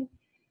ophthalmic vein,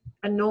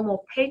 a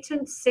normal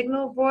patent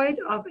signal void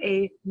of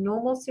a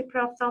normal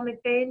superior ophthalmic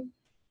vein,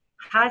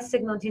 high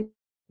signal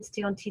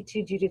intensity on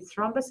T2 due to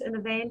thrombus in the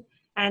vein,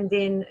 and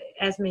then,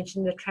 as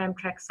mentioned, the tram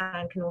tract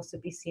sign can also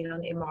be seen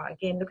on MR.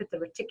 Again, look at the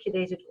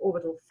reticulated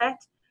orbital fat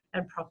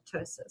and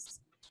proptosis.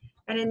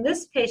 And in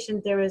this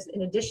patient, there is,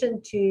 in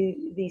addition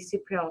to the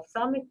superior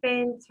ophthalmic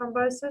vein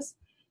thrombosis,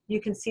 you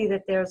can see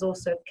that there is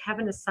also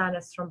cavernous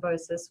sinus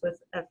thrombosis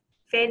with a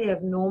fairly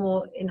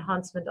abnormal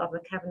enhancement of the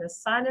cavernous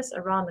sinus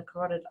around the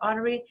carotid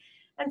artery,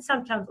 and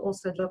sometimes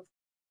also look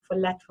for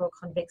lateral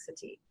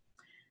convexity.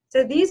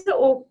 So these are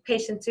all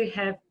patients who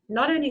have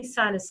not only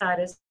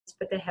sinusitis,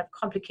 but they have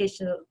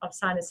complications of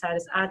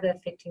sinusitis either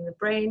affecting the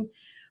brain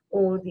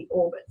or the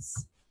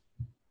orbits.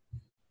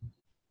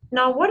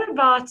 Now, what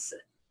about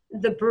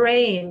the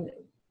brain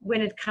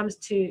when it comes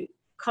to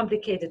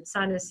complicated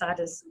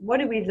sinusitis? What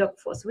do we look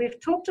for? So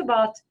we've talked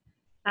about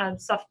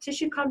soft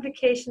tissue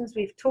complications.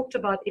 We've talked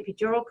about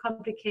epidural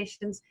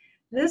complications.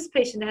 This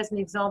patient has an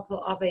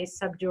example of a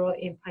subdural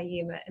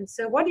empyema. And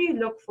so what do you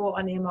look for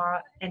on MR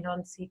and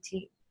on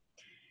CT?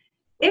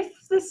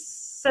 If the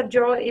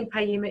subdural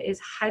empyema is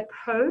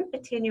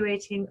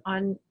hypo-attenuating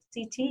on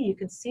CT, you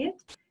can see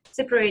it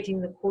separating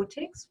the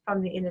cortex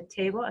from the inner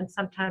table and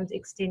sometimes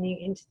extending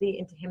into the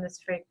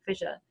interhemispheric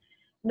fissure.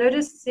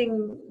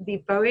 Noticing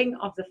the bowing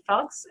of the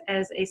falx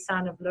as a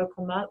sign of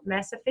local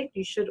mass effect,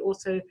 you should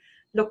also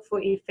look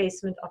for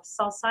effacement of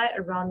sulci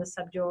around the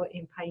subdural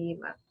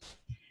empyema.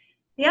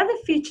 The other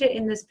feature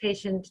in this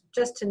patient,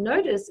 just to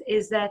notice,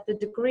 is that the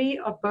degree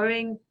of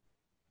bowing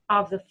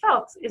of the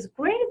falx is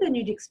greater than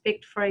you'd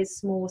expect for a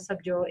small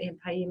subdural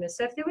empyema.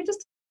 So if there were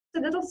just a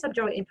little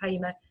subdural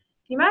empyema,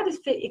 you might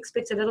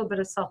expect a little bit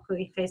of sulcal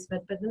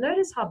effacement, but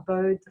notice how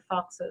bowed the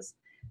falx is.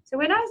 So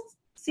when I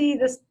see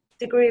this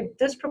degree of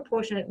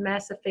disproportionate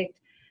mass effect,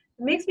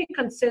 it makes me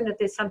concerned that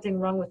there's something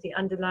wrong with the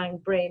underlying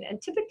brain.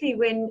 And typically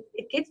when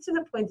it gets to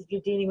the point that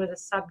you're dealing with a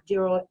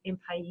subdural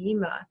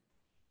empyema,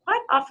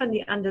 quite often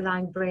the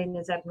underlying brain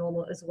is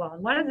abnormal as well.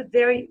 And one of the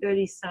very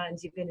early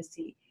signs you're going to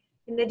see,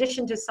 in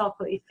addition to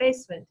sulcal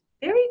effacement,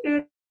 very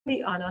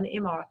early on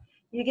MR,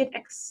 you get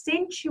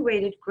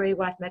accentuated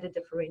gray-white matter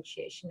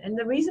differentiation. And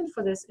the reason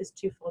for this is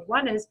twofold.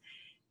 One is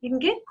you can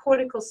get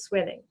cortical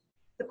swelling.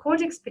 The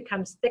cortex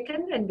becomes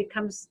thickened and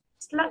becomes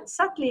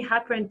subtly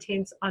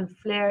hyperintense on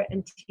FLAIR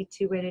and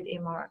T2-weighted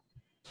MR.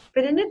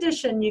 But in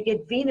addition, you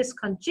get venous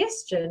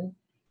congestion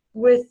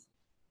with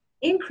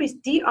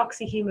increased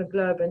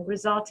deoxyhemoglobin,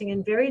 resulting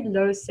in very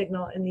low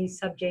signal in these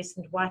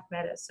subjacent white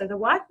matter. So the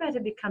white matter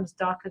becomes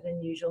darker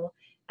than usual,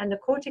 and the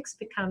cortex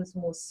becomes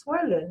more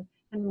swollen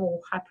and more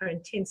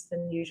hyperintense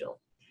than usual.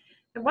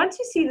 And once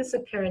you see this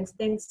appearance,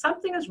 then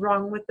something is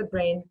wrong with the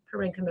brain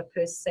parenchyma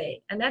per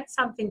se, and that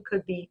something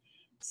could be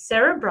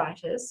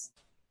cerebritis,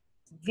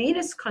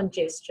 venous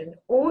congestion,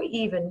 or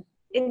even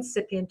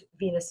incipient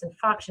venous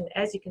infarction.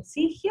 As you can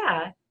see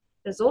here,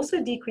 there's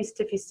also decreased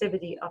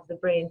diffusivity of the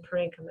brain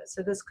parenchyma.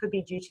 So this could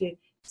be due to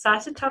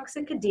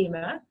cytotoxic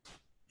edema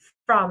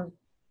from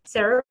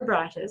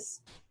cerebritis,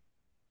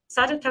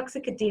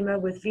 cytotoxic edema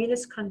with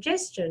venous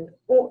congestion,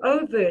 or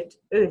overt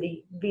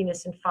early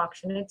venous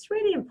infarction. And it's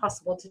really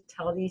impossible to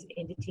tell these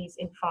entities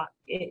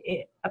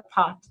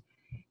apart.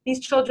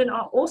 These children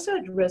are also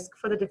at risk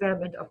for the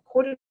development of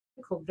cortical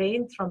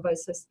vein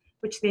thrombosis,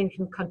 which then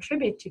can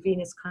contribute to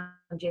venous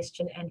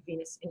congestion and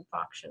venous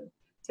infarction.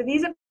 So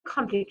these are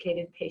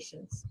complicated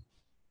patients.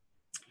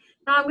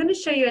 Now I'm going to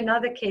show you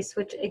another case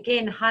which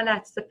again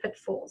highlights the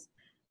pitfalls.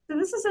 So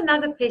this is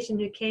another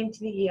patient who came to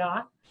the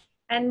ER,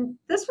 and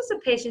this was a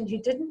patient who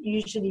didn't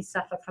usually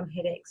suffer from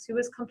headaches, who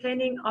was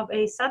complaining of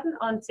a sudden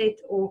onset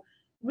or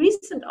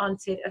recent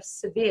onset of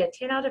severe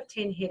 10 out of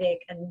 10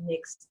 headache and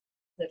neck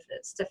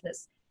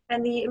stiffness.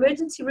 And the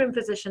emergency room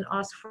physician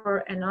asked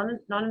for a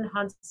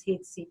non-enhanced head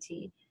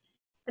CT.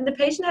 And the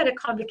patient had a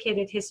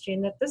complicated history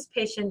in that this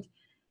patient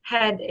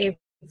had a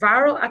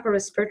viral upper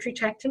respiratory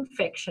tract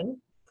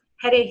infection,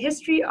 had a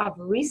history of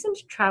recent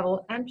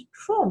travel and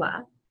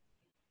trauma,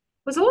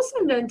 was also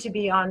known to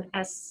be on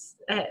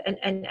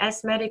an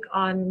asthmatic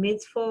on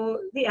meds for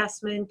the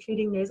asthma,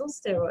 including nasal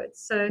steroids.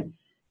 So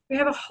we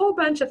have a whole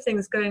bunch of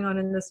things going on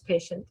in this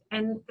patient,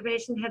 and the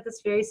patient had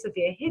this very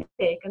severe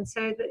headache. And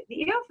so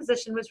the ER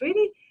physician was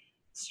really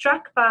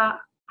struck by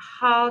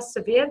how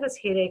severe this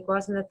headache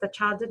was and that the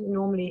child didn't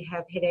normally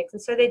have headaches.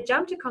 And so they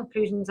jumped to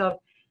conclusions of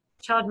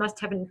the child must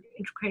have an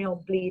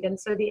intracranial bleed. And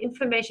so the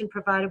information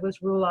provided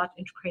was rule out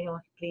intracranial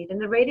bleed.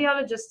 And the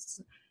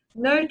radiologist's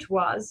note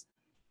was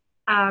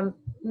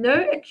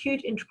no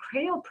acute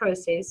intracranial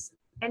process.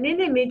 And then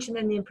they mentioned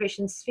in the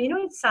impression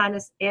sphenoid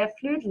sinus air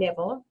fluid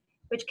level,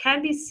 which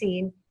can be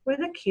seen with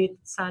acute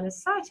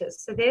sinusitis.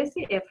 So there's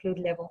the air fluid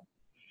level.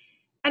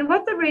 And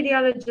what the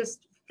radiologist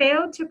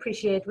failed to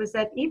appreciate was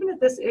that even at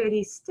this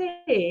early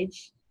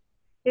stage,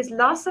 there's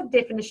loss of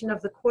definition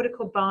of the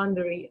cortical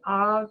boundary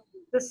of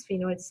the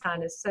sphenoid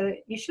sinus. So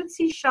you should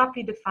see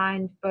sharply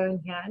defined bone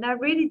here. And I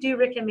really do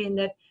recommend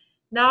that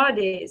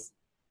nowadays,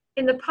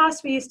 in the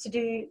past, we used to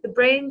do the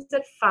brains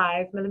at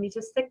 5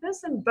 millimeters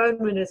thickness and bone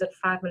windows at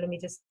 5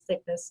 millimeters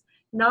thickness.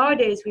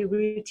 Nowadays, we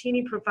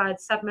routinely provide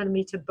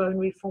sub-millimeter bone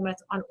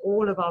reformats on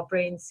all of our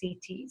brain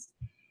CTs.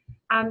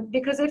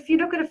 Because if you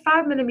look at a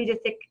 5 millimeter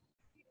thick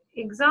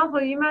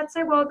example, you might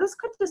say, well, this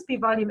could just be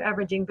volume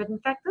averaging, but in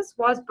fact, this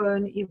was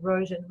bone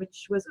erosion,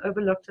 which was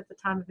overlooked at the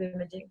time of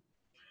imaging.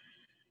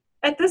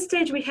 At this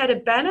stage, we had a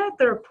banner at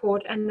the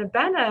report, and the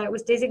banner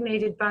was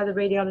designated by the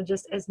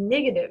radiologist as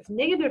negative.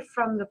 Negative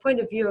from the point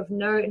of view of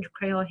no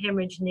intracranial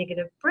hemorrhage,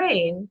 negative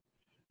brain,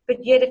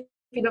 but yet if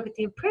you look at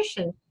the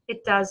impression,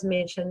 it does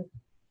mention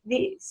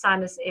the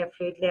sinus air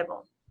fluid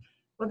level.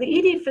 Well,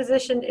 the ED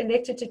physician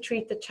elected to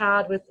treat the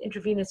child with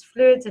intravenous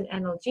fluids and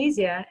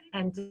analgesia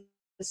and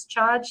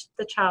discharged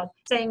the child,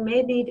 saying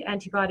may need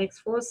antibiotics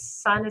for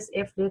sinus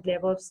air fluid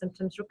level if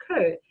symptoms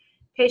recur.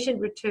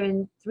 Patient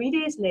returned 3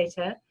 days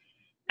later,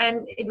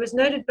 and it was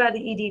noted by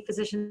the ED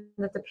physician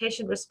that the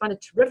patient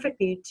responded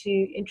terrifically to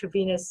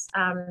intravenous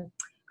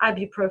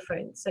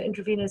ibuprofen, so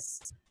intravenous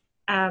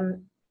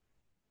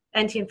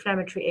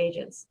anti-inflammatory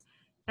agents.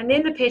 And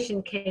then the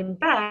patient came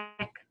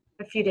back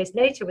a few days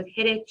later with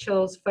headache,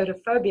 chills,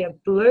 photophobia,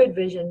 blurred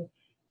vision,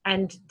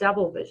 and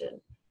double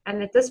vision.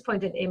 And at this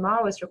point, an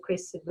MR was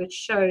requested, which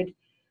showed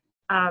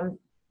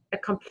a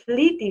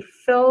completely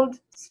filled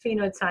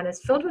sphenoid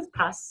sinus, filled with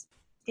pus,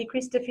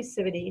 decreased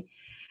diffusivity,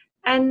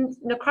 and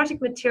necrotic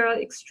material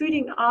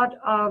extruding out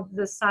of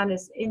the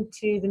sinus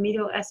into the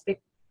medial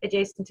aspect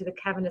adjacent to the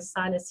cavernous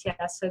sinus here.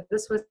 So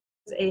this was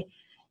a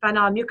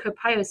banal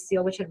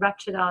mucopyocele which had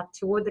ruptured out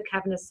toward the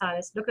cavernous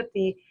sinus. Look at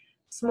the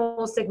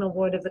small signal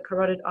void of the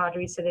carotid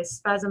artery. So there's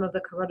spasm of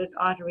the carotid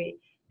artery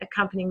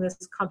accompanying this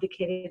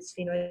complicated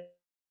sphenoid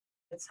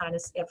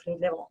sinus air fluid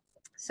level.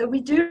 So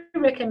we do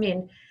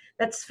recommend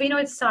that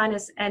sphenoid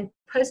sinus and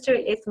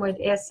posterior ethmoid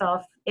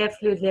air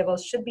fluid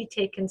levels should be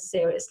taken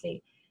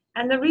seriously.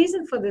 And the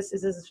reason for this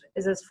is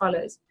as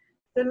follows.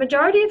 The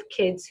majority of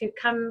kids who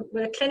come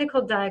with a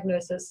clinical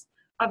diagnosis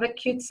of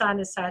acute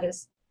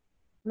sinusitis,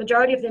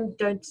 majority of them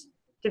don't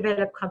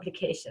develop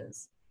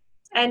complications.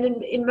 And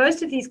in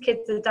most of these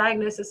kids, the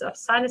diagnosis of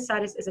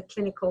sinusitis is a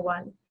clinical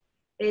one.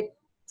 They're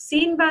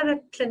seen by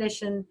the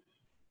clinician,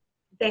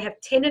 they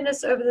have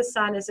tenderness over the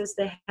sinuses,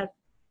 they have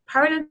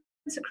purulent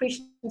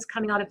secretions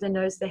coming out of their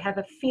nose, they have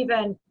a fever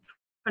and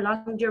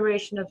prolonged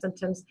duration of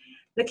symptoms.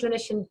 The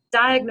clinician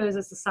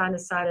diagnoses the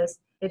sinusitis,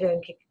 they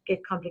don't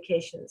get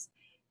complications.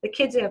 The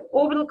kids who have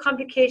orbital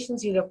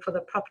complications, you look for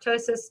the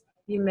proptosis,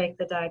 you make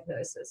the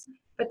diagnosis.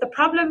 But the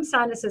problem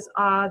sinuses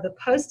are the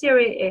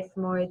posterior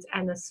ethmoids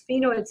and the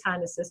sphenoid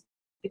sinuses,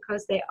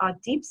 because they are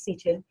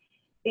deep-seated.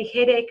 The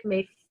headache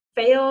may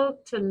fail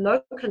to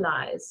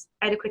localize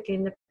adequately,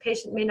 and the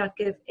patient may not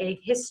give a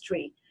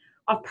history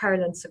of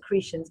purulent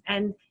secretions.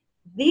 And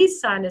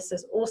these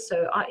sinuses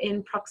also are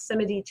in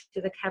proximity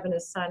to the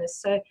cavernous sinus.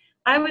 So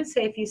I would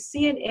say if you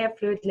see an air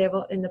fluid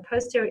level in the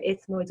posterior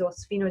ethmoids or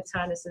sphenoid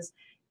sinuses,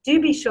 do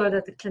be sure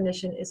that the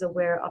clinician is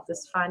aware of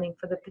this finding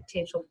for the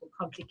potential for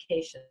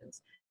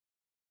complications.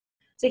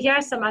 So here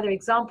are some other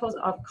examples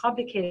of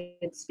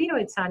complicated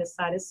sphenoid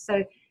sinusitis.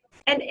 So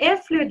an air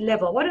fluid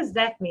level, what does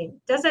that mean?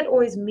 Does that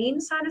always mean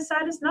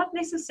sinusitis? Not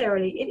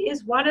necessarily. It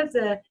is one of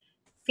the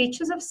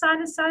features of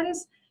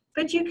sinusitis,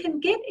 but you can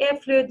get air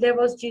fluid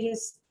levels due to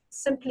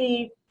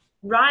simply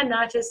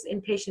rhinitis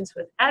in patients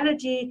with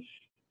allergy,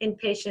 in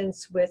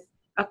patients with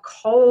a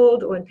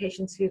cold, or in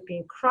patients who've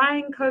been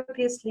crying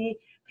copiously,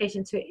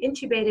 patients who are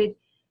intubated.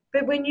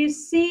 But when you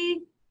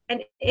see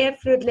an air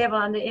fluid level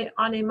on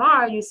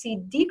MR, you see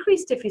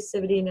decreased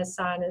diffusivity in a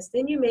sinus,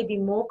 then you may be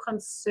more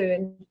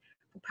concerned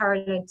for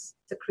purulent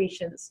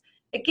secretions.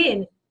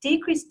 Again,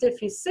 decreased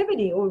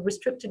diffusivity or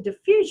restricted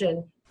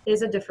diffusion,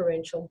 there's a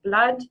differential.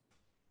 Blood,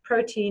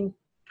 protein,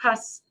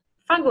 pus,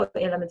 fungal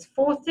elements,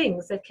 4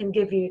 things that can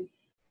give you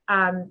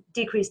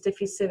decreased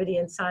diffusivity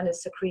and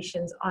sinus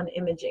secretions on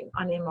imaging,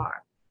 on MR.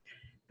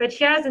 But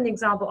here's an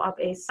example of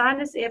a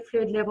sinus air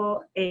fluid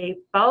level, a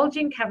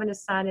bulging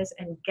cavernous sinus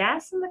and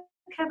gas in the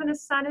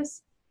cavernous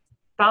sinus,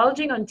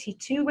 bulging on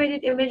T2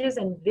 weighted images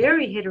and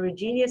very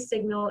heterogeneous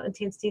signal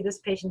intensity. This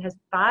patient has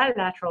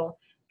bilateral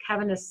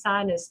cavernous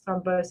sinus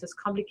thrombosis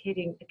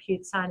complicating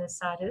acute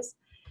sinusitis.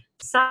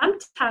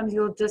 Sometimes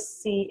you'll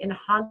just see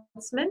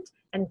enhancement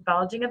and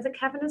bulging of the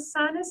cavernous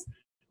sinus,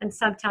 and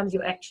sometimes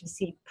you'll actually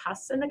see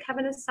pus in the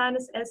cavernous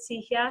sinus, as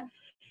seen here.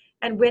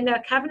 And when there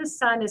are cavernous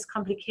sinus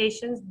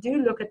complications,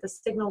 do look at the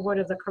signal void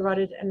of the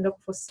carotid and look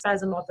for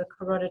spasm of the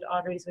carotid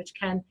arteries, which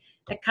can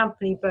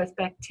accompany both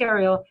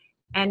bacterial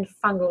and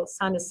fungal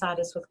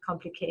sinusitis with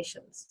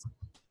complications.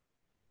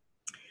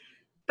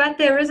 But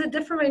there is a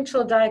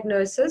differential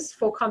diagnosis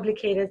for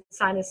complicated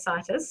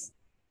sinusitis.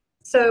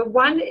 So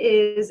one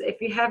is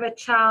if you have a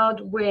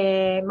child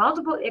where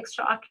multiple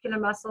extraocular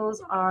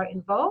muscles are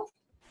involved.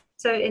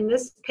 So in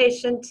this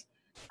patient,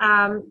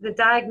 the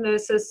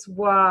diagnosis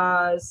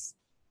was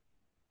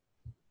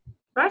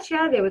right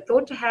here. They were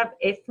thought to have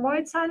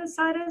ethmoid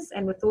sinusitis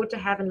and were thought to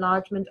have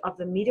enlargement of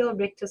the medial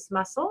rectus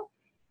muscle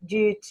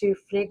due to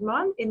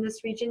phlegmon in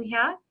this region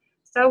here.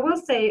 So I will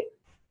say,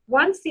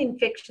 once the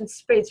infection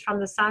spreads from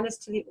the sinus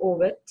to the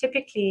orbit,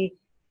 typically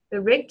the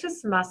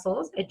rectus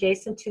muscles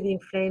adjacent to the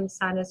inflamed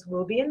sinus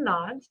will be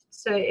enlarged.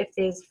 So if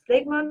there's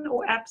phlegmon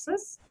or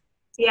abscess,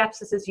 the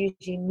abscess is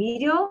usually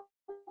medial,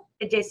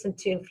 adjacent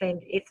to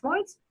inflamed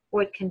ethmoids,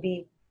 or it can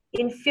be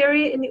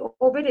inferior in the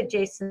orbit,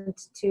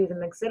 adjacent to the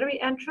maxillary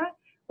antra,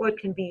 or it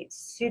can be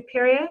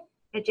superior,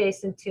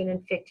 adjacent to an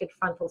infected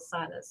frontal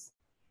sinus.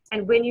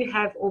 And when you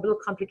have orbital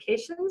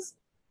complications,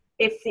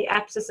 if the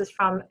abscess is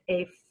from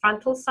a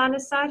frontal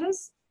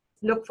sinusitis,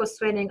 look for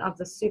swelling of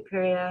the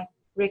superior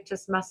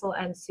rectus muscle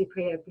and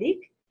superior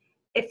oblique.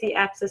 If the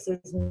abscess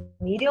is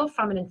medial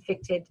from an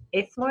infected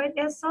ethmoid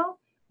air cell,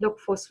 look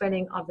for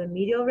swelling of the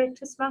medial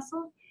rectus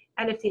muscle.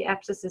 And if the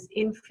abscess is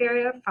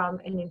inferior from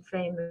an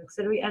inflamed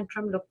maxillary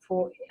antrum, look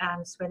for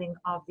swelling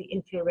of the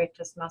inferior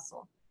rectus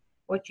muscle.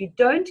 What you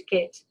don't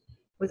get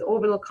with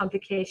orbital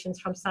complications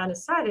from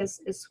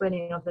sinusitis is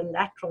swelling of the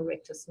lateral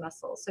rectus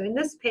muscle. So in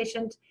this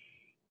patient,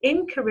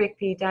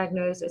 incorrectly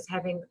diagnosed as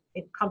having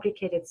a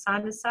complicated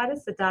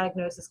sinusitis,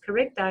 the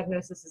correct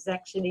diagnosis is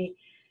actually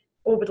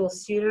orbital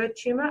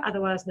pseudotumor,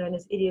 otherwise known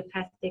as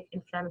idiopathic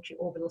inflammatory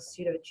orbital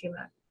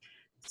pseudotumor.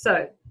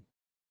 So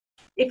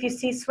if you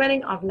see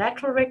swelling of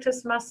lateral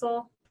rectus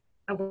muscle,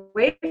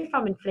 away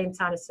from inflamed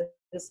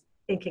sinuses,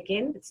 think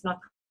again, it's not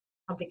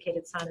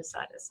complicated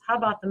sinusitis. How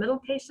about the middle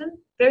patient?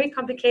 Very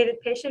complicated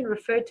patient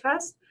referred to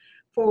us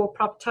for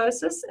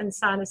proptosis and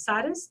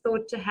sinusitis,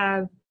 thought to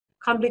have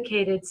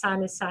complicated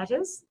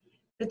sinusitis.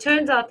 It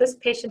turns out this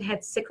patient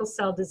had sickle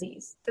cell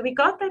disease. So we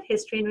got that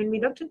history, and when we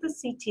looked at the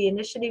CT,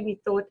 initially we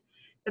thought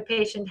the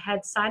patient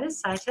had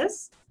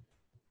sinusitis,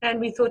 and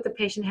we thought the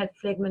patient had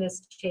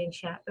phlegmonous change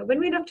here. But when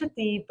we looked at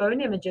the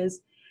bone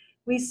images,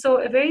 we saw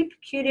a very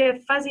peculiar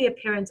fuzzy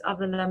appearance of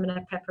the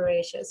lamina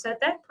papyracea. So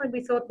at that point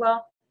we thought,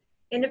 well,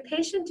 in a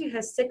patient who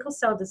has sickle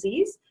cell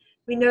disease,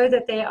 we know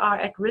that they are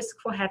at risk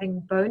for having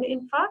bone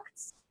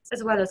infarcts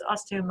as well as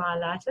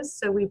osteomyelitis.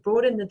 So we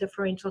broadened the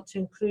differential to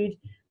include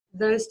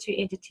those two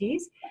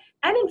entities.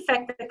 And in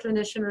fact, the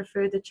clinician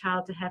referred the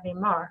child to have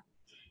MR.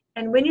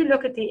 And when you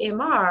look at the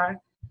MR,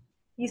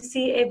 you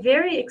see a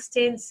very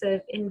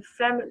extensive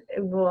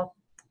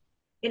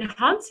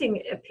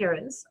enhancing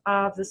appearance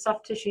of the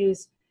soft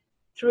tissues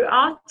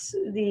throughout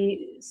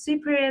the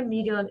superior,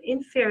 medial, and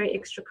inferior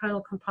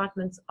extracorneal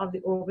compartments of the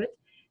orbit,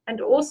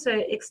 and also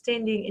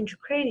extending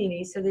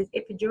intracranially, so there's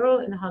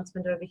epidural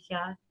enhancement over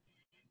here.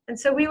 And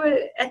so we were,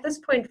 at this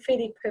point,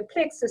 fairly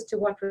perplexed as to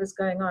what was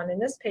going on.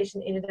 And this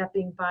patient ended up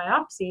being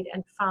biopsied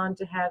and found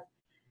to have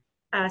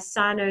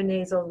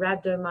sinonasal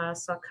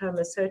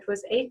rhabdomyosarcoma. So it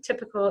was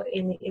atypical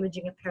in the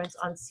imaging appearance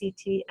on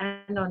CT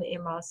and on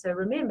MR. So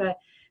remember,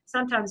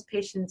 sometimes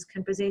patients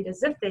can present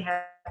as if they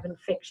have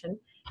infection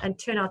and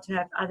turn out to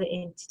have other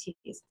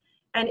entities.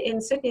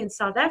 And certainly in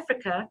South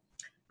Africa,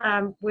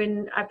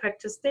 when I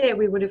practiced there,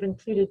 we would have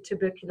included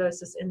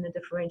tuberculosis in the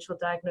differential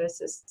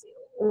diagnosis,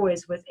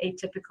 always with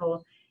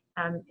atypical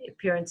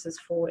appearances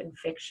for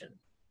infection.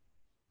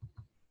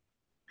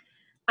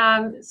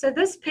 So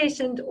this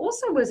patient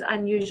also was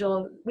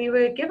unusual. We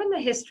were given the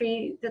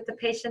history that the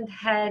patient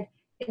had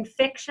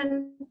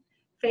infection,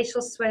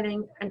 facial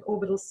swelling, and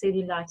orbital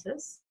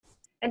cellulitis.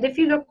 And if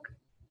you look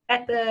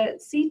at the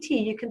CT,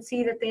 you can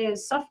see that there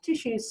is soft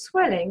tissue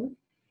swelling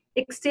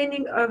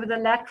extending over the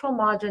lateral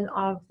margin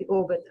of the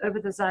orbit,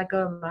 over the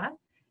zygoma,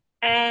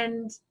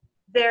 and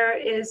there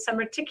is some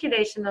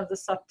reticulation of the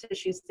soft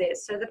tissues there.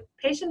 So the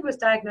patient was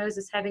diagnosed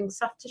as having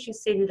soft tissue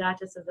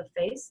cellulitis of the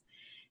face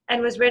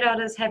and was read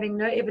out as having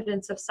no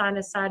evidence of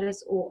sinusitis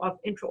or of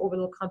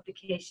intraorbital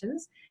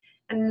complications,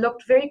 and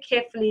looked very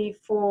carefully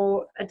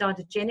for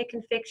odontogenic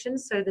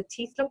infections, so the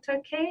teeth looked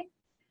okay,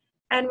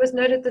 and was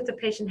noted that the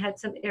patient had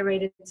some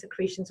aerated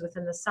secretions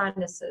within the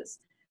sinuses.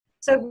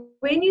 So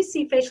when you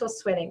see facial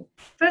swelling,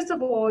 first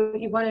of all,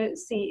 you want to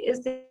see,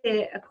 is there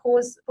a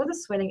cause for the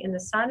swelling in the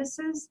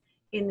sinuses,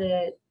 in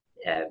the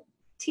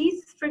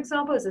teeth, for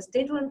example? Is this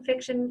dental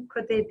infection?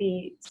 Could there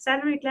be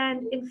salivary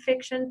gland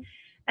infection?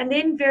 And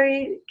then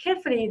very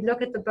carefully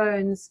look at the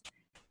bones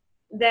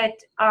that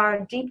are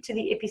deep to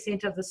the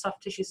epicenter of the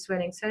soft tissue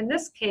swelling. So in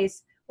this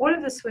case, all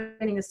of the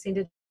swelling is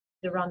centered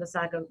around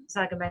the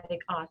zygomatic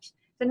arch.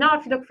 So now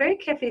if you look very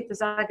carefully at the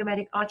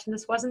zygomatic arch, and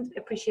this wasn't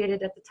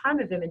appreciated at the time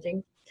of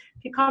imaging,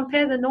 if you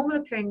compare the normal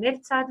appearing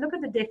left side, look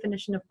at the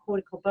definition of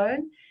cortical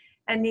bone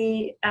and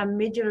the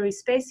medullary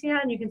space here,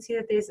 and you can see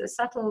that there's a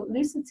subtle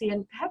lucency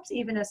and perhaps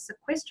even a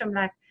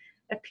sequestrum-like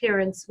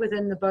appearance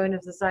within the bone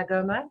of the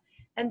zygoma,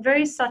 and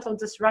very subtle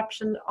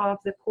disruption of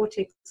the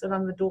cortex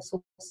along the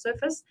dorsal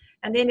surface.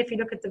 And then if you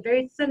look at the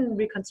very thin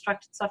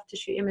reconstructed soft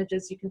tissue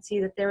images, you can see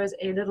that there is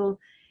a little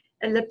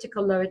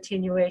elliptical low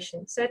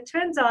attenuation. So it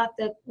turns out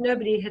that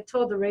nobody had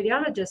told the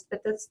radiologist,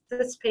 but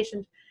this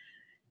patient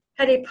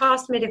had a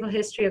past medical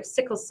history of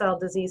sickle cell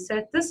disease. So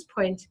at this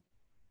point,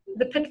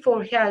 the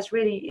pitfall here is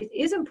really, it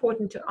is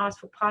important to ask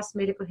for past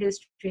medical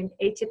history in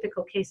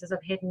atypical cases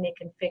of head and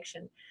neck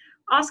infection.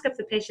 Ask if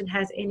the patient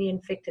has any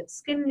infected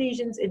skin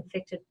lesions,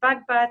 infected bug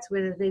bites,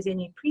 whether there's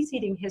any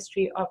preceding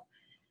history of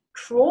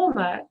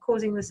trauma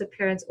causing this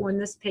appearance, or in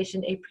this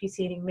patient, a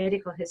preceding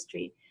medical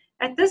history.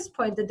 At this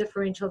point, the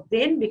differential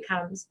then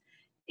becomes,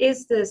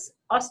 is this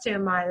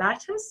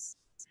osteomyelitis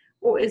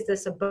or is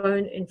this a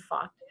bone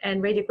infarct?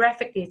 And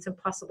radiographically, it's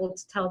impossible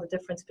to tell the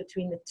difference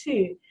between the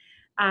two.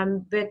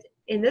 But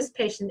in this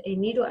patient, a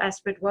needle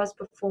aspirate was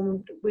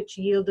performed, which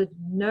yielded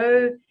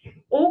no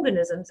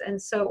organisms. And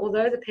so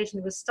although the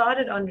patient was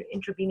started on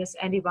intravenous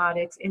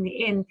antibiotics, in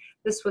the end,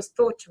 this was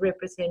thought to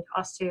represent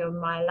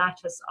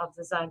osteomyelitis of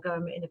the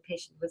zygoma in a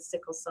patient with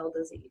sickle cell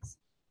disease.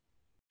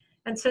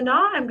 And so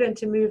now I'm going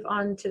to move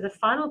on to the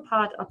final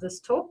part of this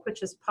talk,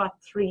 which is part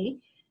 3.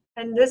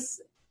 And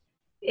this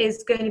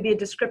is going to be a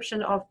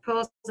description of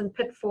pearls and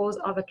pitfalls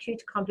of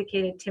acute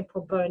complicated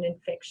temporal bone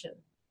infection.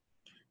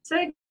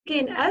 So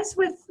again, as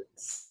with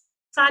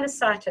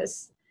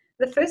sinusitis,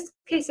 the first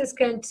case is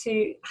going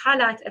to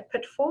highlight a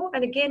pitfall.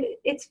 And again,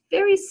 it's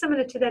very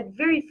similar to that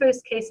very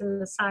first case in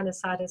the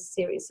sinusitis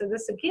series. So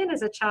this again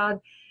is a child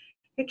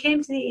who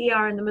came to the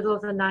ER in the middle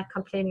of the night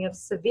complaining of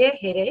severe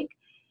headache.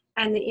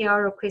 And the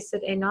ER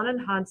requested a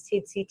non-enhanced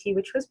head CT,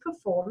 which was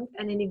performed,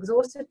 and an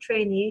exhausted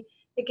trainee,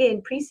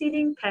 again,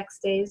 preceding PAC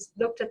stays,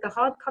 looked at the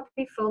hard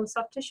copy film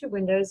soft tissue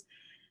windows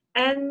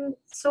and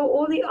saw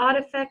all the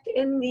artifact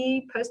in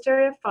the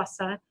posterior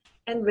fossa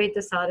and read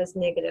this out as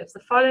negatives.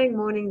 The following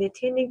morning, the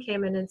attending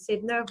came in and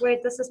said, no,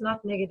 wait, this is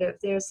not negative.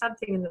 There is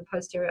something in the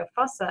posterior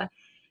fossa,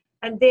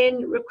 and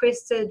then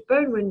requested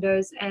bone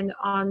windows, and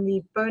on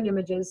the bone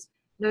images,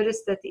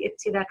 noticed that the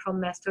ipsilateral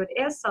mastoid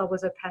air cell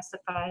was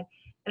opacified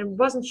and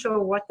wasn't sure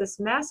what this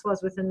mass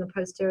was within the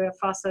posterior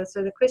fossa.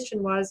 So the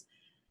question was,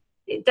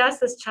 does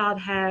this child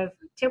have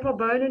temporal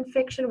bone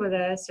infection with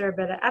a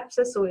cerebellar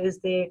abscess, or is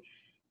there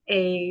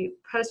a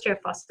posterior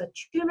fossa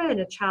tumor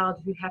in a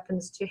child who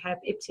happens to have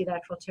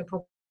ipsilateral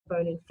temporal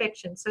bone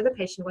infection? So the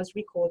patient was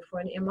recalled for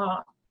an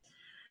MR.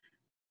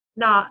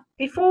 Now,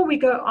 before we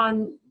go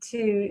on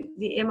to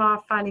the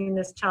MR finding in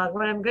this child,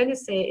 what I'm going to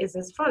say is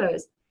as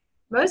follows.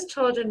 Most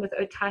children with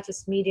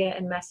otitis media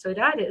and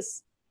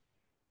mastoiditis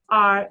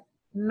are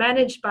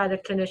managed by the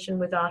clinician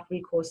without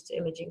recourse to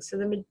imaging. So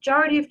the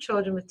majority of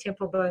children with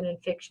temporal bone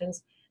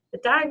infections, the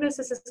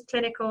diagnosis is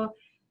clinical.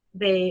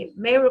 They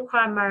may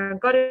require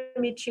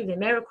myringotomy tube, they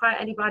may require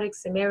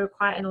antibiotics, they may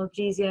require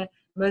analgesia.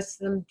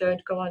 Most of them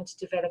don't go on to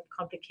develop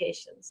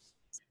complications.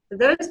 For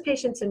those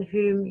patients in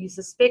whom you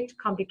suspect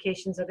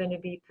complications are going to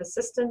be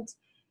persistent,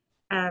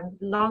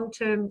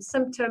 long-term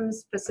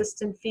symptoms,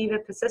 persistent fever,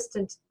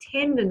 persistent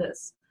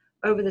tenderness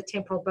over the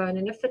temporal bone,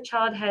 and if the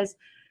child has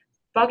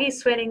boggy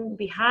swelling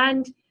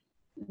behind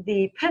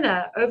the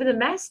pinna over the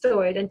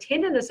mastoid and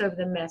tenderness over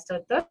the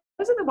mastoid,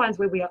 those are the ones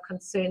where we are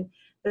concerned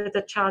that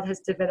the child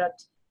has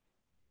developed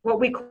what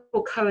we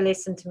call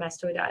coalescent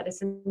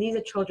mastoiditis. And these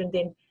are children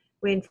then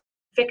where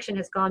infection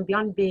has gone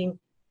beyond being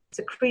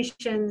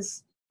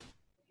secretions,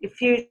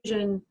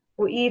 effusion,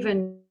 or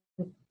even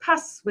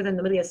pus within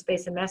the miliar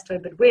space and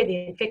mastoid, but where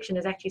the infection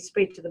is actually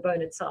spread to the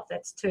bone itself.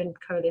 That's turned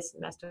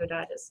coalescent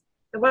mastoiditis.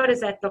 So what does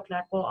that look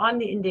like? Well, on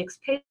the index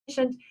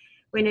patient,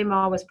 when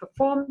MR was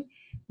performed,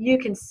 you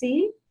can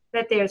see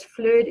that there's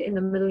fluid in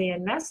the miliar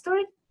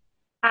mastoid.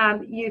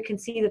 You can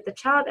see that the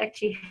child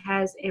actually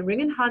has a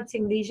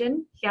ring-enhancing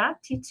lesion here,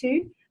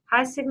 T2,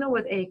 high signal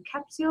with a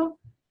capsule,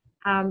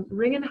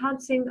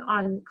 ring-enhancing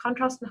on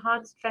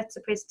contrast-enhanced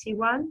fat-suppressed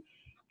T1,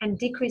 and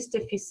decreased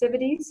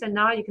diffusivity. So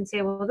now you can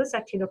say, well, this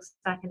actually looks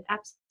like an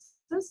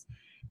abscess.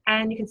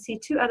 And you can see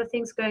two other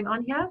things going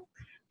on here.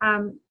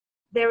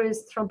 There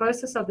is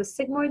thrombosis of the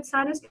sigmoid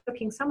sinus,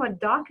 looking somewhat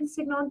dark in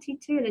signal on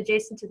T2, and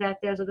adjacent to that,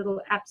 there's a little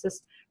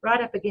abscess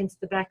right up against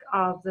the back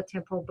of the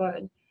temporal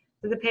bone.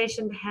 So the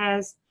patient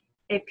has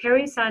a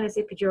perisinus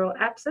epidural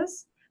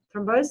abscess,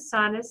 thrombosed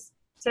sinus,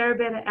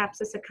 cerebellar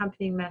abscess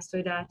accompanying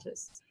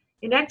mastoiditis.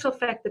 In actual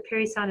fact, the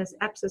perisinus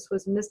abscess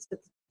was missed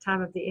at the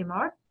time of the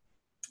MR,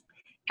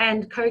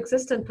 and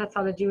coexistent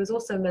pathology was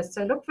also missed.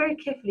 So look very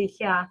carefully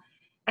here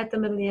at the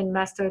miliar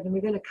mastoid, and we're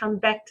going to come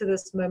back to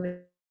this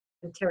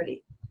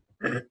momentarily.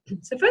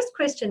 So first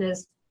question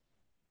is,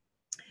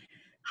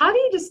 how do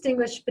you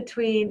distinguish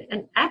between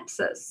an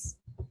abscess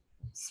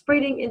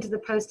spreading into the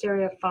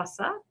posterior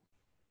fossa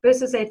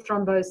versus a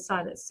thrombosed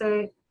sinus?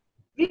 So if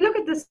you look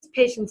at this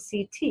patient's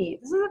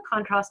CT, this is a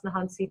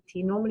contrast-enhanced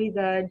CT. Normally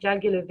the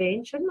jugular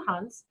vein should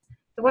enhance.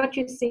 So what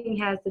you're seeing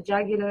here is the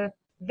jugular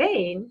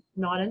vein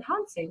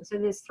non-enhancing. So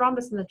there's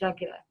thrombus in the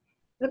jugular.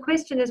 The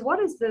question is, what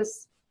is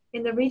this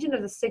in the region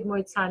of the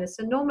sigmoid sinus?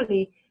 So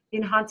normally the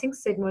enhancing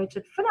sigmoid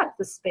should fill up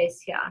the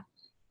space here.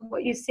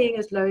 What you're seeing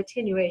is low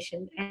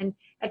attenuation. And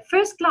at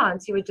first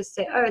glance, you would just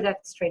say, oh,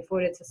 that's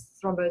straightforward, it's a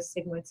thrombosed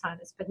sigmoid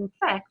sinus. But in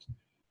fact,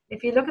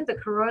 if you look at the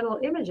coronal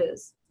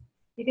images,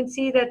 you can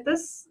see that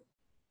this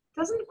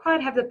doesn't quite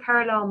have the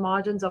parallel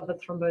margins of a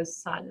thrombosed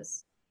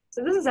sinus.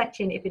 So this is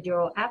actually an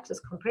epidural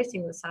abscess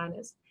compressing the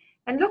sinus.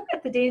 And look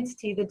at the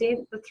density.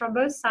 The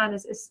thrombosed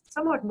sinus is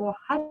somewhat more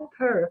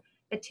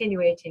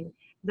hyper-attenuating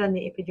than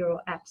the epidural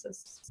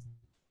abscess.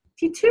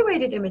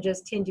 T2-weighted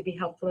images tend to be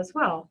helpful as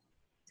well.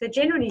 So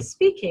generally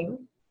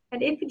speaking, an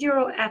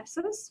epidural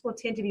abscess will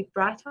tend to be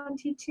bright on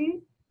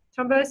T2.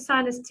 Thrombosed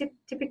sinus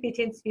typically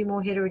tends to be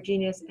more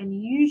heterogeneous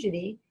and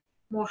usually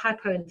more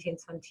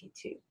hypointense on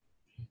T2.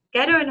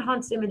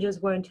 Gato-enhanced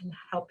images won't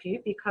help you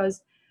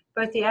because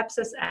both the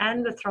abscess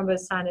and the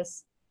thrombosed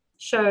sinus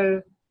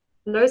show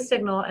low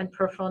signal and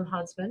peripheral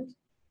enhancement.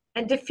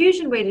 And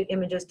diffusion-weighted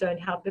images don't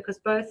help because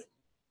both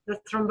the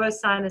thrombosed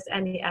sinus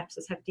and the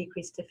abscess have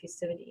decreased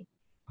diffusivity.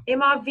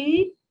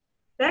 MRV,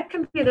 that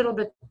can be a little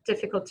bit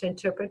difficult to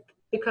interpret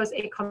because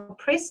a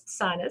compressed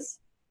sinus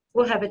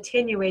will have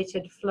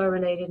attenuated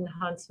flow-related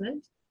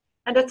enhancement,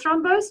 and a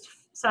thrombosed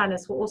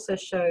sinus will also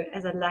show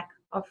as a lack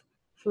of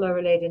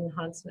flow-related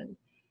enhancement.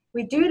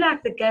 We do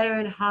like the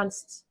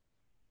gato-enhanced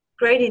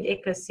gradient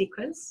echo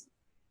sequence,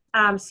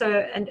 and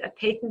a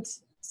patent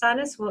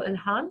sinus will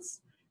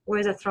enhance,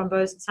 whereas a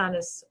thrombosed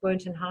sinus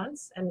won't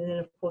enhance, and then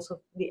of course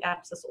the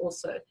abscess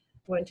also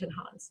won't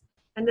enhance.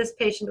 And this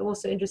patient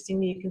also,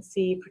 interestingly, you can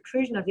see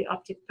protrusion of the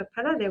optic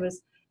papilla. There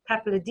was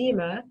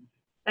papilledema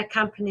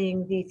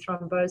accompanying the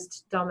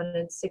thrombosed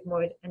dominant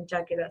sigmoid and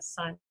jugular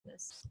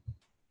sinus.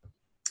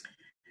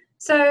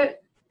 So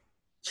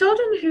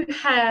children who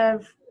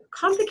have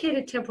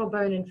complicated temporal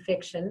bone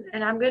infection,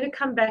 and I'm going to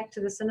come back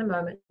to this in a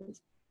moment,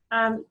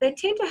 they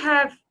tend to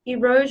have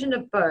erosion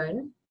of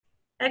bone.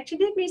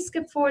 Actually, let me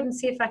skip forward and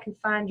see if I can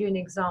find you an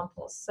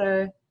example.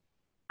 So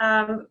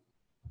No,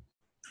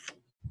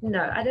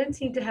 I don't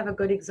seem to have a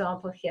good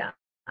example here.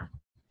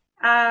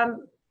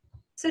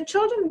 So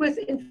children with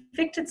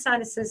infected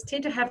sinuses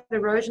tend to have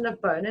erosion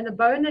of bone, and the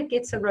bone that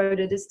gets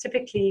eroded is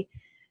typically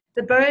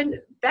the bone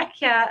back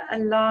here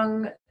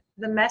along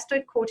the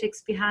mastoid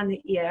cortex behind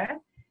the ear,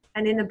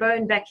 and then the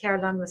bone back here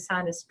along the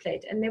sinus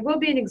plate. And there will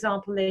be an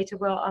example later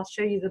where I'll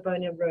show you the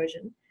bone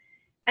erosion.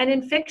 And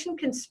infection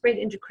can spread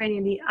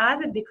intracranially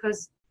either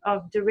because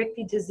of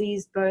directly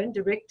diseased bone,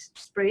 direct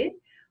spread,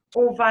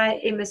 or via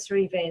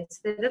emissary veins,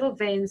 the little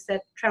veins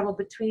that travel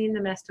between the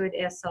mastoid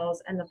air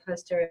cells and the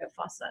posterior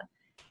fossa.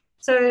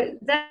 So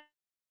that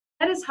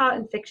is how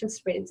infection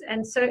spreads.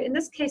 And so in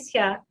this case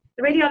here,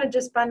 the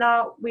radiologist, by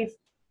now we've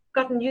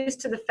gotten used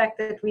to the fact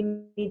that we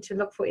need to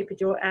look for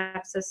epidural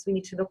abscess, we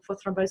need to look for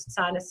thrombosed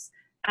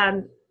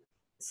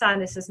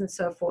sinuses and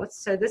so forth.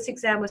 So this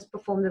exam was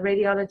performed, the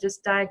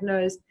radiologist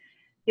diagnosed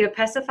the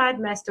opacified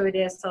mastoid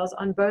air cells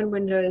on bone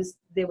windows.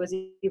 There was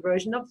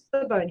erosion of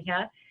the bone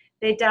here.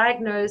 They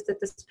diagnosed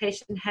that this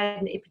patient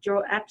had an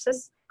epidural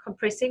abscess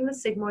compressing the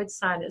sigmoid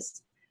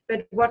sinus.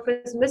 But what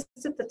was missed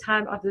at the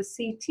time of the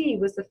CT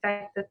was the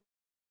fact that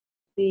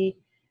the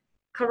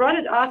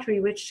carotid artery,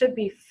 which should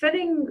be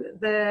filling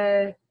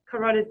the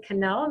carotid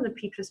canal in the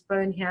petrous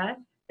bone here,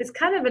 is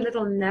kind of a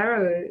little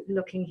narrow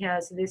looking here.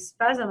 So there's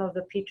spasm of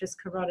the petrous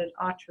carotid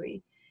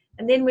artery.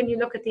 And then when you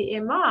look at the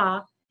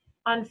MR,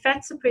 on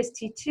fat suppressed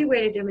T2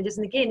 weighted images,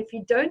 and again, if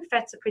you don't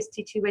fat suppress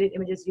T2 weighted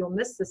images, you'll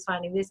miss this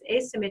finding. There's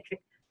asymmetric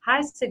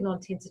high signal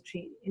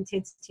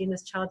intensity in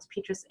this child's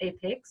petrous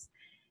apex,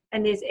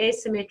 and there's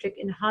asymmetric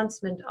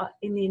enhancement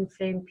in the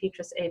inflamed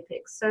petrous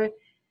apex. So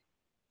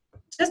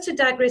just to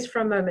digress for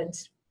a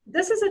moment,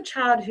 this is a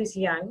child who's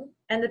young,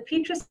 and the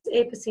petrous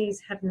apices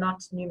have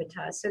not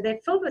pneumatized. So they're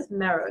filled with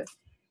marrow.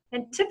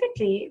 And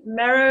typically,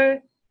 marrow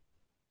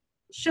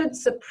should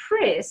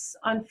suppress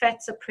on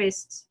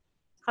fat-suppressed,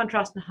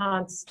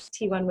 contrast-enhanced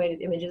T1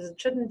 weighted images.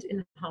 It shouldn't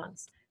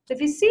enhance. So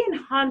if you see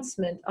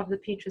enhancement of the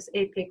petrous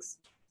apex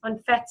on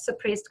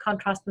fat-suppressed,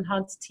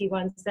 contrast-enhanced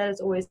T1s, that is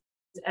always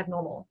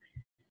abnormal.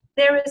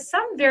 There is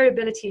some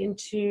variability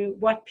into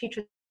what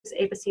petrous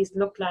apices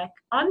look like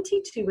on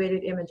T2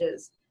 weighted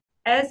images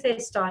as they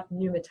start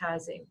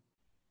pneumatizing.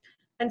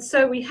 And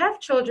so we have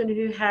children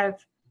who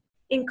have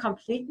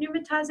incomplete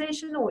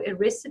pneumatization or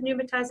arrested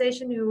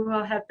pneumatization who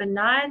will have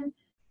benign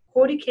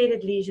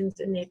corticated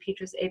lesions in their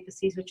petrous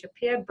apices which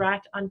appear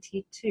bright on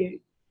T2.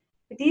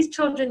 But these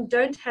children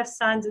don't have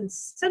signs and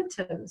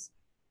symptoms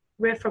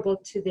referable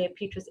to their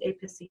petrous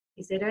apices.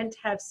 They don't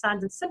have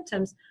signs and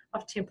symptoms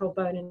of temporal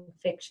bone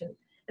infection.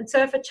 And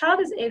so if a child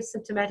is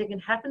asymptomatic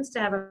and happens to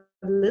have a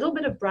little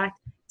bit of bright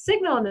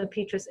signal in the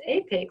petrous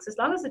apex, as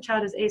long as the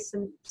child is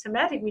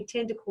asymptomatic, we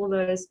tend to call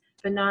those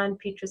benign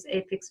petrous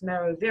apex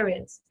marrow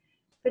variants.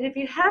 But if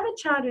you have a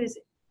child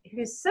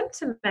who's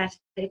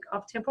symptomatic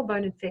of temporal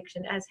bone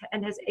infection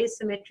and has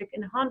asymmetric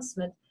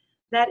enhancement,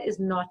 that is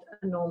not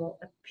a normal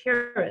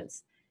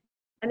appearance.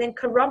 And then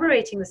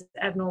corroborating this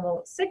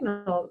abnormal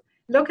signal,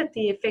 look at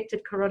the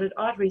affected carotid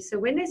artery. So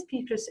when there's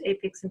petrous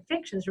apex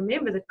infections,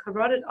 remember the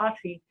carotid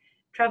artery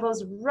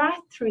travels right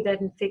through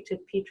that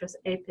infected petrous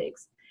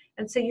apex.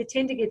 And so you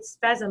tend to get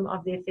spasm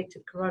of the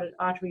affected carotid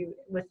artery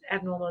with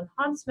abnormal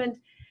enhancement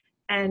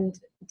and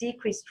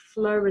decreased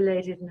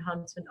flow-related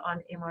enhancement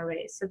on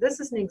MRA. So this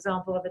is an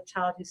example of a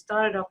child who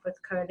started off with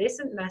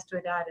coalescent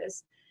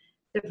mastoiditis,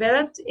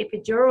 developed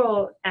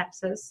epidural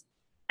abscess,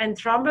 and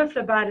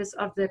thrombophlebitis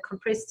of the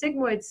compressed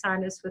sigmoid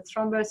sinus with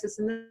thrombosis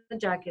in the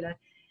jugular.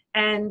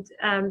 And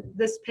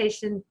this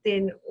patient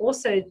then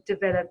also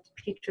developed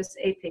petrous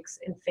apex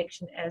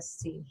infection as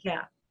seen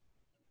here.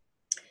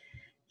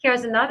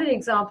 Here's another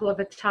example of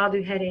a child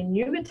who had a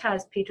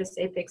pneumatized petrous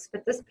apex,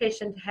 but this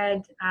patient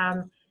had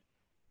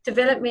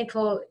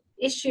developmental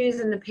issues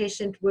and the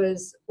patient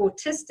was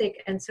autistic,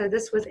 and so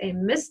this was a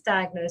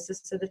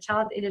misdiagnosis. So the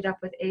child ended up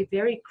with a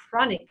very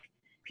chronic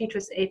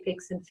petrous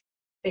apex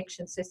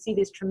infection. So see,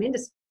 there's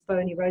tremendous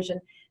bone erosion,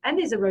 and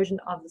there's erosion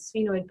of the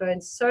sphenoid bone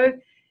so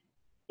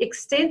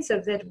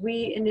extensive that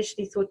we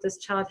initially thought this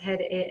child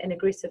had an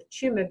aggressive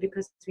tumor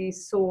because we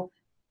saw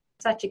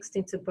such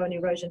extensive bone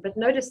erosion. But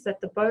notice that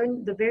the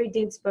bone, the very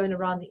dense bone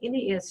around the inner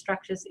ear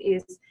structures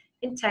is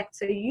intact.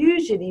 So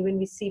usually when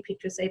we see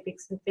petrous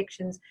apex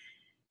infections,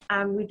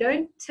 we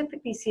don't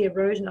typically see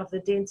erosion of the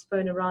dense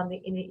bone around the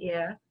inner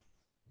ear.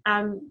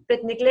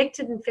 But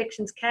neglected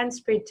infections can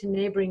spread to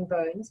neighboring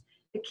bones.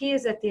 The key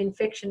is that the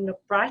infection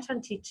looked bright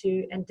on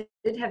T2 and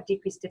did have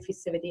decreased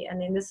diffusivity.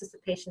 And then this is the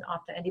patient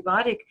after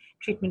antibiotic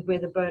treatment where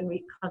the bone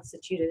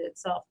reconstituted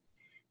itself.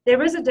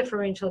 There is a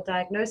differential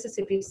diagnosis.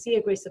 If you see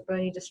aggressive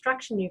bony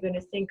destruction, you're going to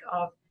think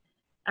of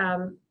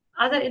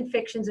other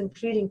infections,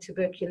 including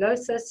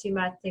tuberculosis. You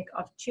might think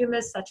of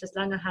tumors such as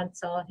Langerhans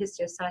cell,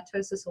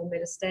 histiocytosis, or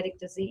metastatic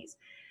disease.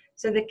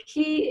 So the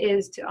key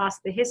is to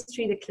ask the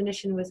history. The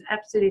clinician was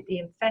absolutely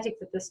emphatic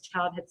that this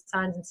child had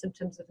signs and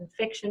symptoms of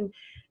infection,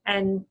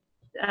 and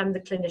the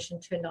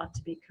clinician turned out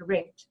to be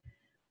correct.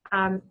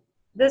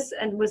 This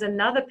was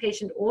another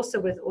patient also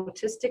with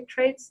autistic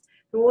traits.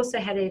 who also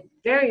had a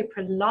very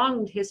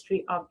prolonged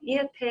history of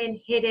ear pain,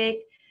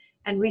 headache,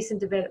 and recent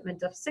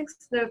development of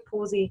sixth nerve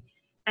palsy.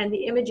 And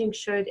the imaging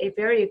showed a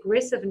very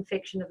aggressive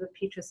infection of the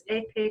petrous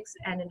apex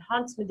and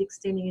enhancement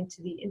extending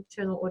into the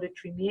internal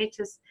auditory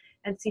meatus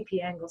and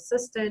CP angle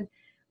cistern.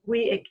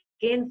 We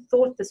again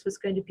thought this was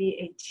going to be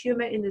a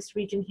tumor in this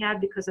region here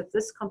because of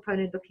this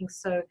component looking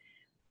so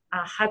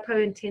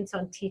hypo-intense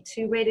on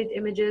T2 weighted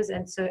images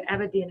and so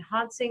avidly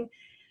enhancing.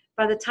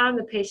 By the time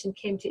the patient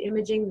came to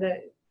imaging,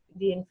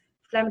 the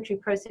inflammatory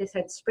process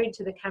had spread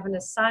to the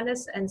cavernous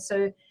sinus, and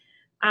so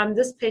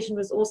this patient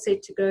was all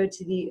set to go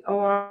to the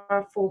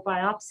OR for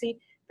biopsy,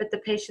 but the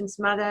patient's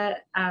mother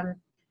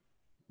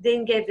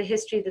then gave the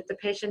history that the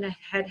patient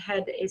had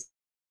had a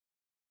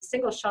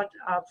single shot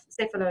of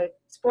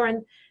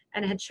cephalosporin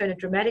and had shown a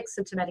dramatic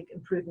symptomatic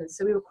improvement.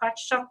 So we were quite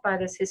shocked by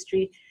this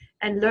history,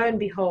 and lo and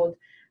behold,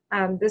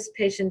 this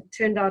patient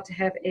turned out to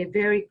have a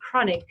very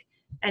chronic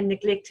and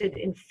neglected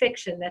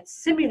infection that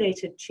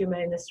simulated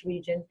tumor in this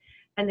region.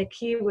 And the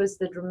key was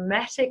the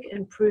dramatic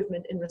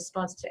improvement in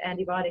response to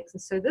antibiotics.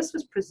 And so this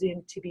was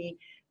presumed to be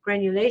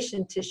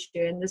granulation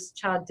tissue, and this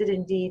child did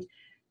indeed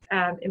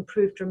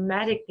improve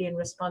dramatically in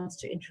response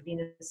to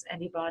intravenous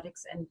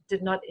antibiotics and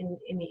did not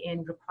in the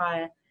end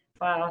require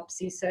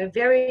biopsy. So a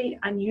very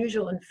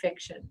unusual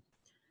infection.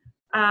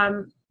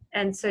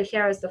 And so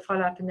here is the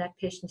follow-up in that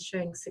patient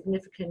showing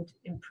significant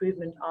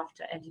improvement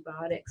after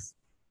antibiotics.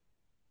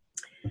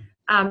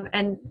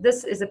 And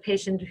this is a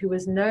patient who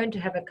was known to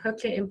have a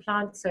cochlear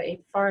implant, so a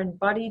foreign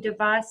body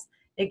device,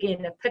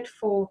 again, a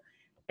pitfall,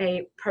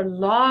 a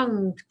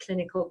prolonged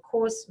clinical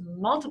course,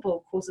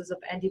 multiple courses of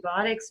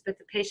antibiotics, but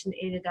the patient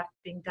ended up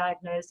being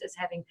diagnosed as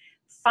having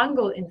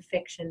fungal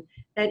infection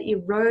that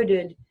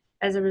eroded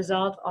as a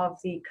result of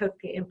the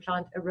cochlear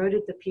implant,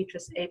 eroded the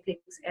petrous apex,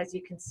 as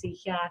you can see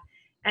here.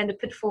 And the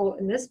pitfall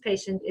in this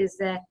patient is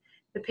that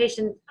the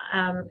patient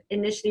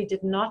initially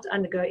did not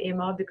undergo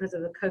MR because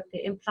of the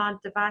cochlear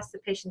implant device. The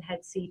patient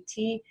had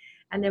CT,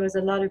 and there was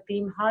a lot of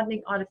beam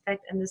hardening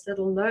artifact and this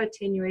little low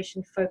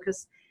attenuation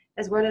focus,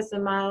 as well as the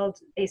mild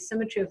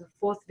asymmetry of the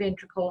fourth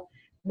ventricle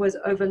was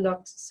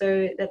overlooked,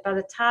 so that by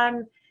the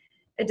time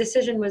a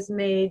decision was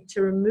made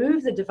to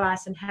remove the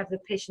device and have the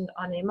patient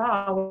on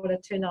MR, well,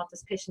 it turned out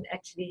this patient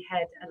actually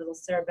had a little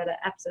cerebellar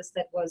abscess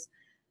that was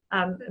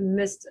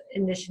missed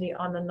initially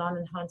on the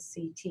non-enhanced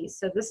CT.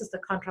 So this is the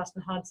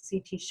contrast-enhanced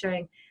CT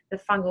showing the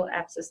fungal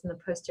abscess in the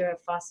posterior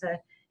fossa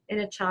in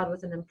a child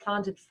with an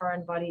implanted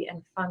foreign body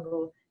and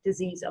fungal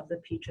disease of the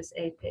petrous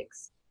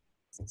apex.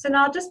 So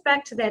now just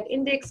back to that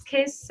index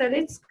case. So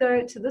let's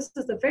go to, this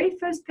is the very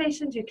first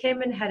patient who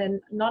came in, had a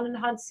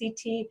non-enhanced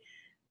CT.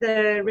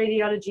 The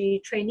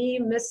radiology trainee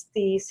missed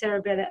the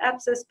cerebellar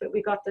abscess, but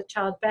we got the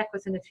child back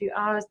within a few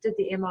hours, did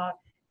the MR,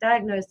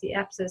 diagnosed the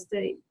abscess.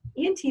 The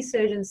ENT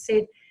surgeon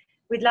said,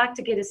 we'd like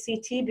to get a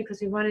CT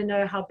because we want to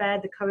know how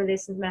bad the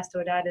coalescent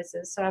mastoiditis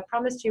is. So I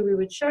promised you we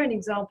would show an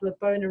example of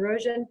bone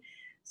erosion.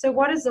 So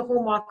what is the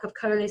hallmark of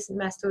coalescent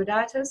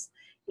mastoiditis?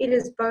 It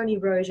is bone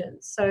erosion.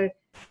 So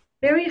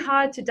very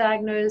hard to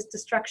diagnose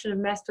destruction of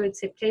mastoid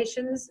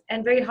septations,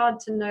 and very hard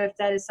to know if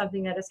that is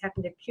something that has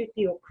happened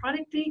acutely or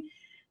chronically.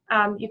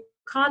 You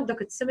can't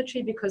look at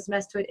symmetry because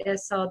mastoid air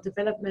cell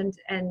development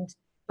and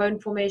bone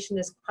formation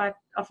is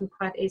often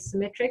quite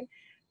asymmetric.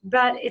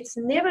 But it's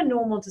never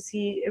normal to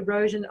see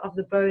erosion of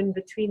the bone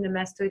between the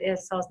mastoid air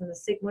cells and the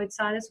sigmoid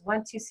sinus.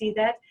 Once you see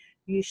that,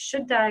 you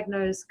should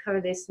diagnose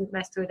coalescent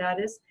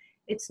mastoiditis.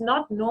 It's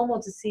not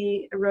normal to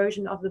see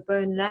erosion of the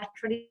bone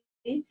laterally.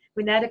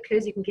 When that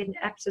occurs, you can get an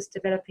abscess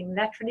developing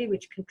laterally,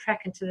 which can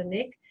track into the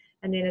neck,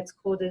 and then it's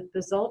called a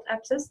basalt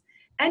abscess.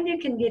 And you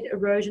can get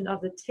erosion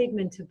of the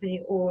tegmen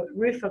tympani or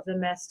roof of the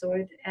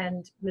mastoid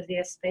and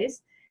middle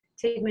space,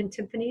 tegmen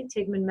tympani,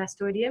 tegmen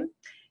mastoidium,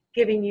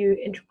 giving you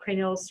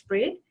intracranial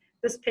spread.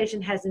 This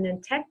patient has an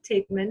intact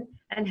tegmen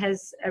and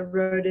has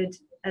eroded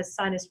a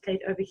sinus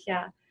plate over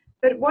here.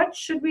 But what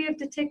should we have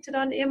detected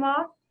on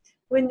MR?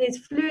 When there's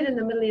fluid in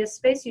the middle ear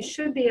space, you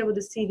should be able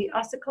to see the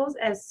ossicles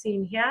as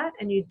seen here,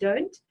 and you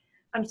don't.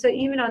 So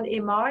even on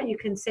MR, you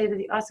can say that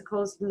the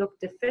ossicles look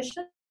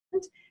deficient.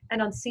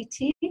 And on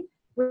CT,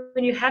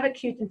 when you have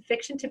acute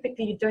infection,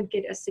 typically you don't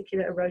get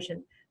ossicular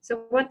erosion.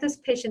 So what this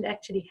patient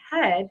actually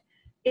had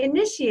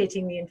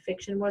initiating the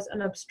infection was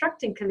an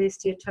obstructing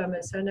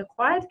cholesteatoma, so an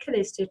acquired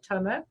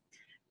cholesteatoma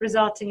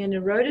resulting in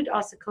eroded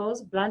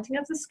ossicles, blunting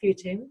of the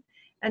scutum,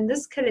 and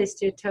this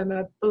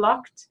cholesteatoma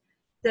blocked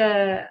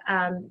the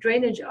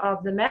drainage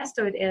of the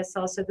mastoid air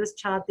cells. So this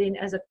child then,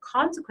 as a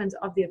consequence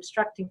of the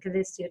obstructing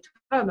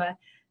cholesteatoma,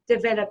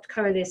 developed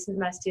coalescent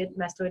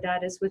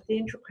mastoiditis with the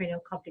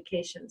intracranial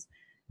complications.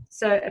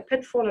 So a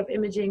pitfall of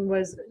imaging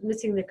was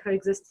missing the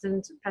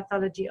coexistent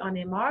pathology on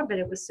MR, but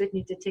it was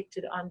certainly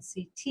detected on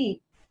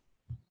CT.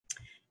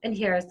 And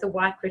here is the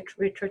white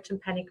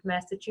retrotympanic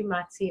mass that you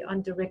might see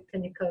on direct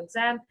clinical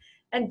exam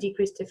and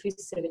decreased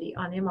diffusivity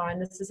on MR.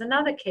 And this is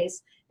another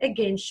case,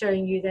 again,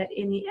 showing you that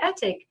in the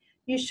attic,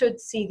 you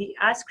should see the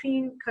ice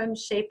cream cone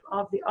shape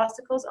of the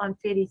ossicles on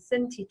fairly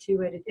thin T2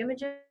 weighted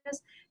images,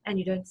 and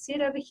you don't see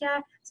it over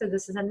here. So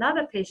this is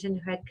another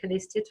patient who had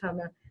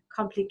cholesteatoma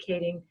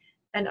complicating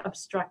and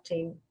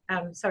obstructing,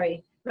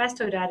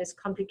 mastoiditis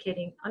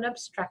complicating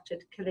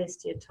unobstructed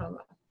cholesteatoma.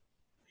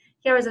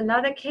 Here is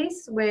another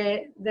case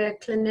where the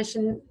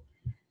clinician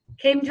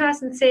came to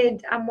us and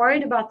said, I'm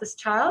worried about this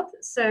child.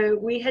 So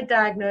we had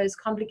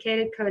diagnosed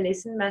complicated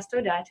coalescent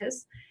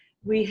mastoiditis.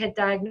 We had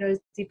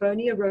diagnosed the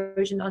bony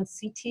erosion on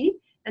CT.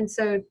 And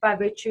so by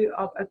virtue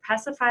of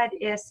opacified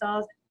air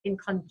cells in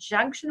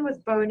conjunction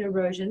with bone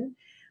erosion,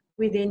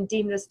 we then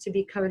deemed this to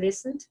be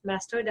coalescent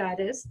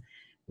mastoiditis.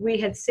 We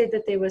had said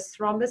that there was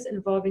thrombus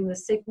involving the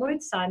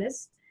sigmoid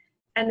sinus.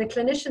 And the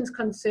clinician's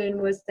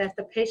concern was that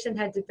the patient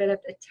had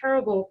developed a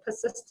terrible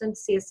persistent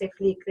CSF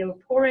leak. They were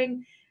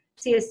pouring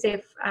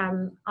CSF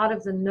out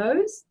of the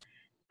nose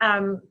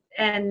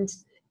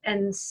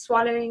and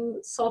swallowing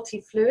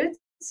salty fluids.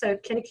 So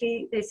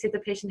clinically, they said the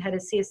patient had a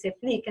CSF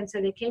leak. And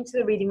so they came to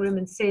the reading room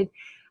and said,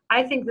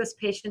 I think this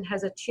patient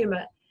has a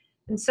tumor.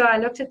 And so I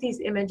looked at these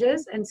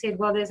images and said,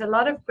 well, there's a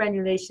lot of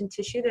granulation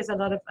tissue. There's a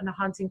lot of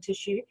enhancing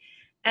tissue.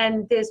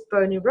 And there's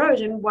bone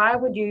erosion. Why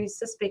would you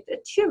suspect a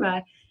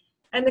tumor?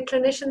 And the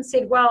clinician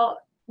said, well,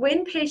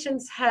 when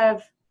patients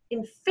have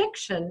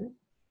infection,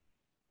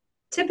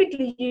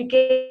 typically you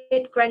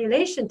get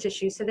granulation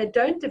tissue, so they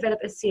don't develop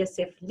a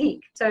CSF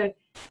leak. So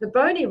the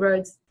bone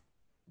erodes,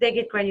 they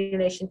get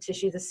granulation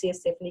tissue, the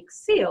CSF leak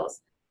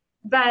seals.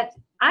 But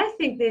I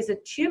think there's a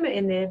tumor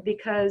in there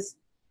because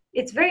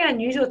it's very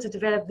unusual to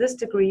develop this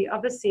degree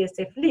of a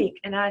CSF leak.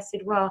 And I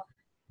said, well,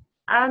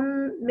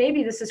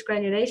 maybe this is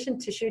granulation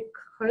tissue, it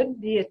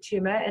could be a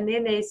tumor. And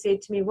then they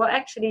said to me, well,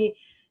 actually,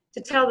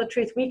 to tell the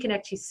truth, we can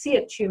actually see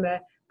a tumor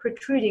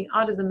protruding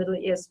out of the middle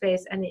ear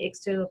space and the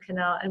external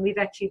canal, and we've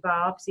actually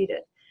biopsied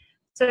it.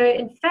 So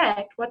in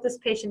fact, what this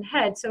patient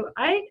had, so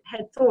I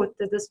had thought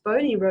that this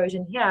bone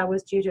erosion here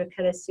was due to a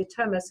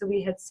cholesteatoma. So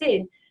we had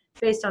said,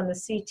 based on the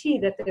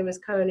CT, that there was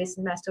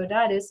coalescent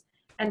mastoiditis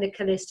and the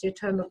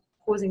cholesteatoma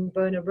causing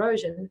bone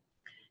erosion.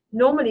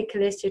 Normally,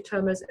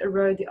 cholesteatomas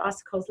erode the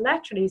ossicles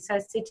laterally. So I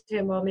said to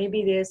him, well,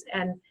 maybe there's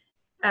an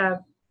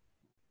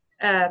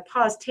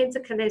pars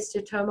tensor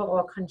cholesteatoma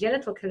or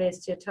congenital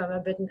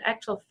cholesteatoma, but in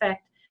actual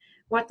fact,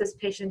 what this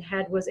patient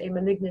had was a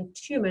malignant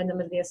tumor in the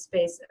middle ear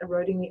space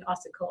eroding the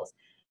ossicles.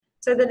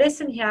 So the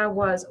lesson here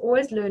was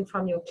always learn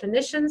from your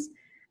clinicians.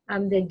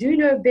 They do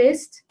know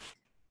best,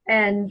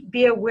 and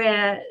be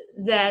aware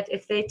that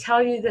if they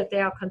tell you that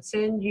they are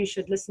concerned, you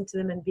should listen to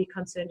them and be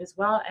concerned as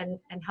well, and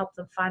help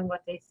them find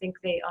what they think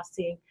they are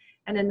seeing.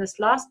 And in this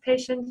last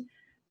patient,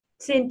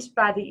 sent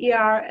by the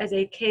ER as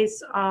a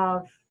case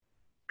of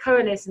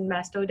coalescent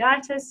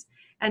mastoiditis,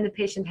 and the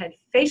patient had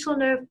facial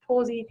nerve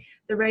palsy.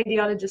 The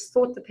radiologist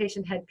thought the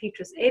patient had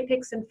petrous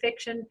apex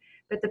infection,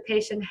 but the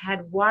patient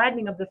had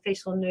widening of the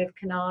facial nerve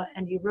canal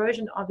and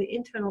erosion of the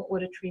internal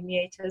auditory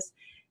meatus,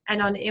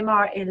 and on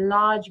MR, a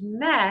large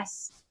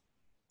mass,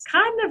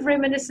 kind of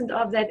reminiscent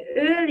of that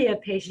earlier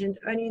patient,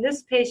 only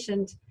this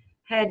patient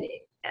had,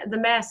 the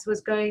mass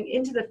was going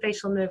into the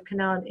facial nerve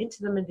canal and into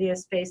the mid-ear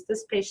space.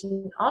 This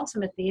patient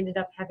ultimately ended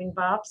up having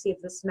biopsy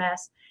of this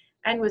mass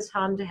and was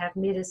found to have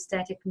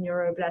metastatic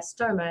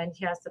neuroblastoma, and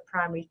here's the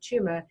primary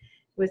tumor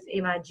with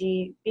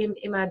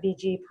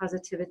MIBG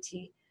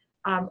positivity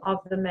of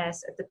the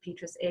mass at the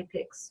petrous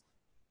apex.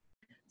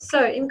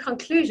 So in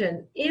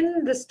conclusion,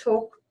 in this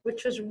talk,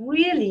 which was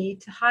really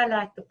to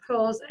highlight the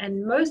pearls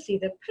and mostly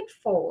the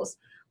pitfalls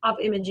of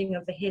imaging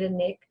of the head and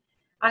neck,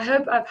 I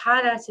hope I've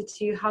highlighted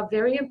to you how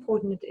very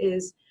important it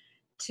is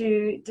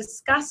to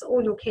discuss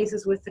all your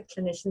cases with the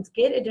clinicians,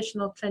 get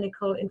additional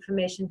clinical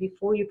information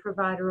before you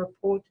provide a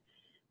report,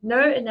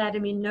 know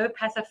anatomy, know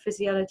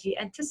pathophysiology,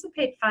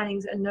 anticipate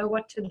findings and know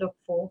what to look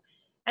for.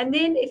 And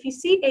then if you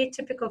see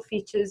atypical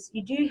features,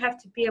 you do have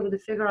to be able to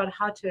figure out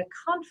how to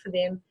account for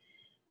them.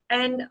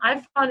 And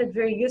I found it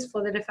very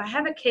useful that if I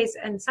have a case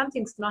and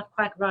something's not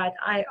quite right,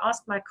 I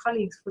ask my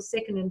colleagues for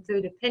second and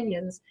third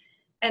opinions.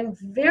 And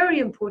very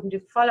important to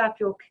follow up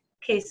your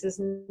cases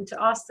and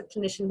to ask the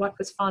clinician what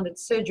was found at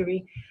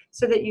surgery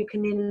so that you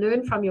can then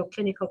learn from your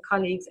clinical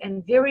colleagues,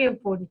 and very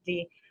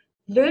importantly,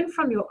 learn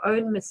from your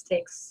own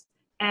mistakes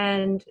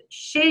and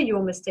share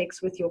your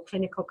mistakes with your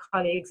clinical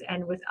colleagues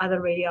and with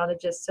other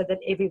radiologists so that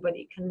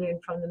everybody can learn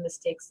from the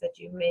mistakes that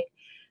you make.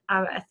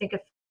 I think a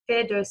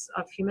fair dose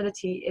of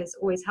humility is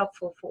always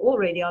helpful for all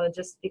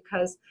radiologists,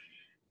 because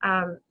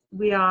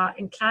we are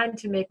inclined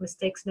to make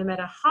mistakes no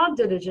matter how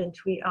diligent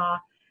we are.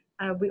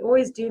 We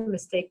always do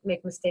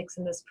make mistakes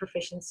in this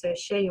profession, so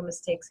share your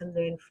mistakes and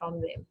learn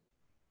from them.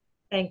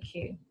 Thank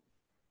you.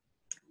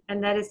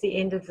 And that is the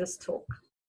end of this talk.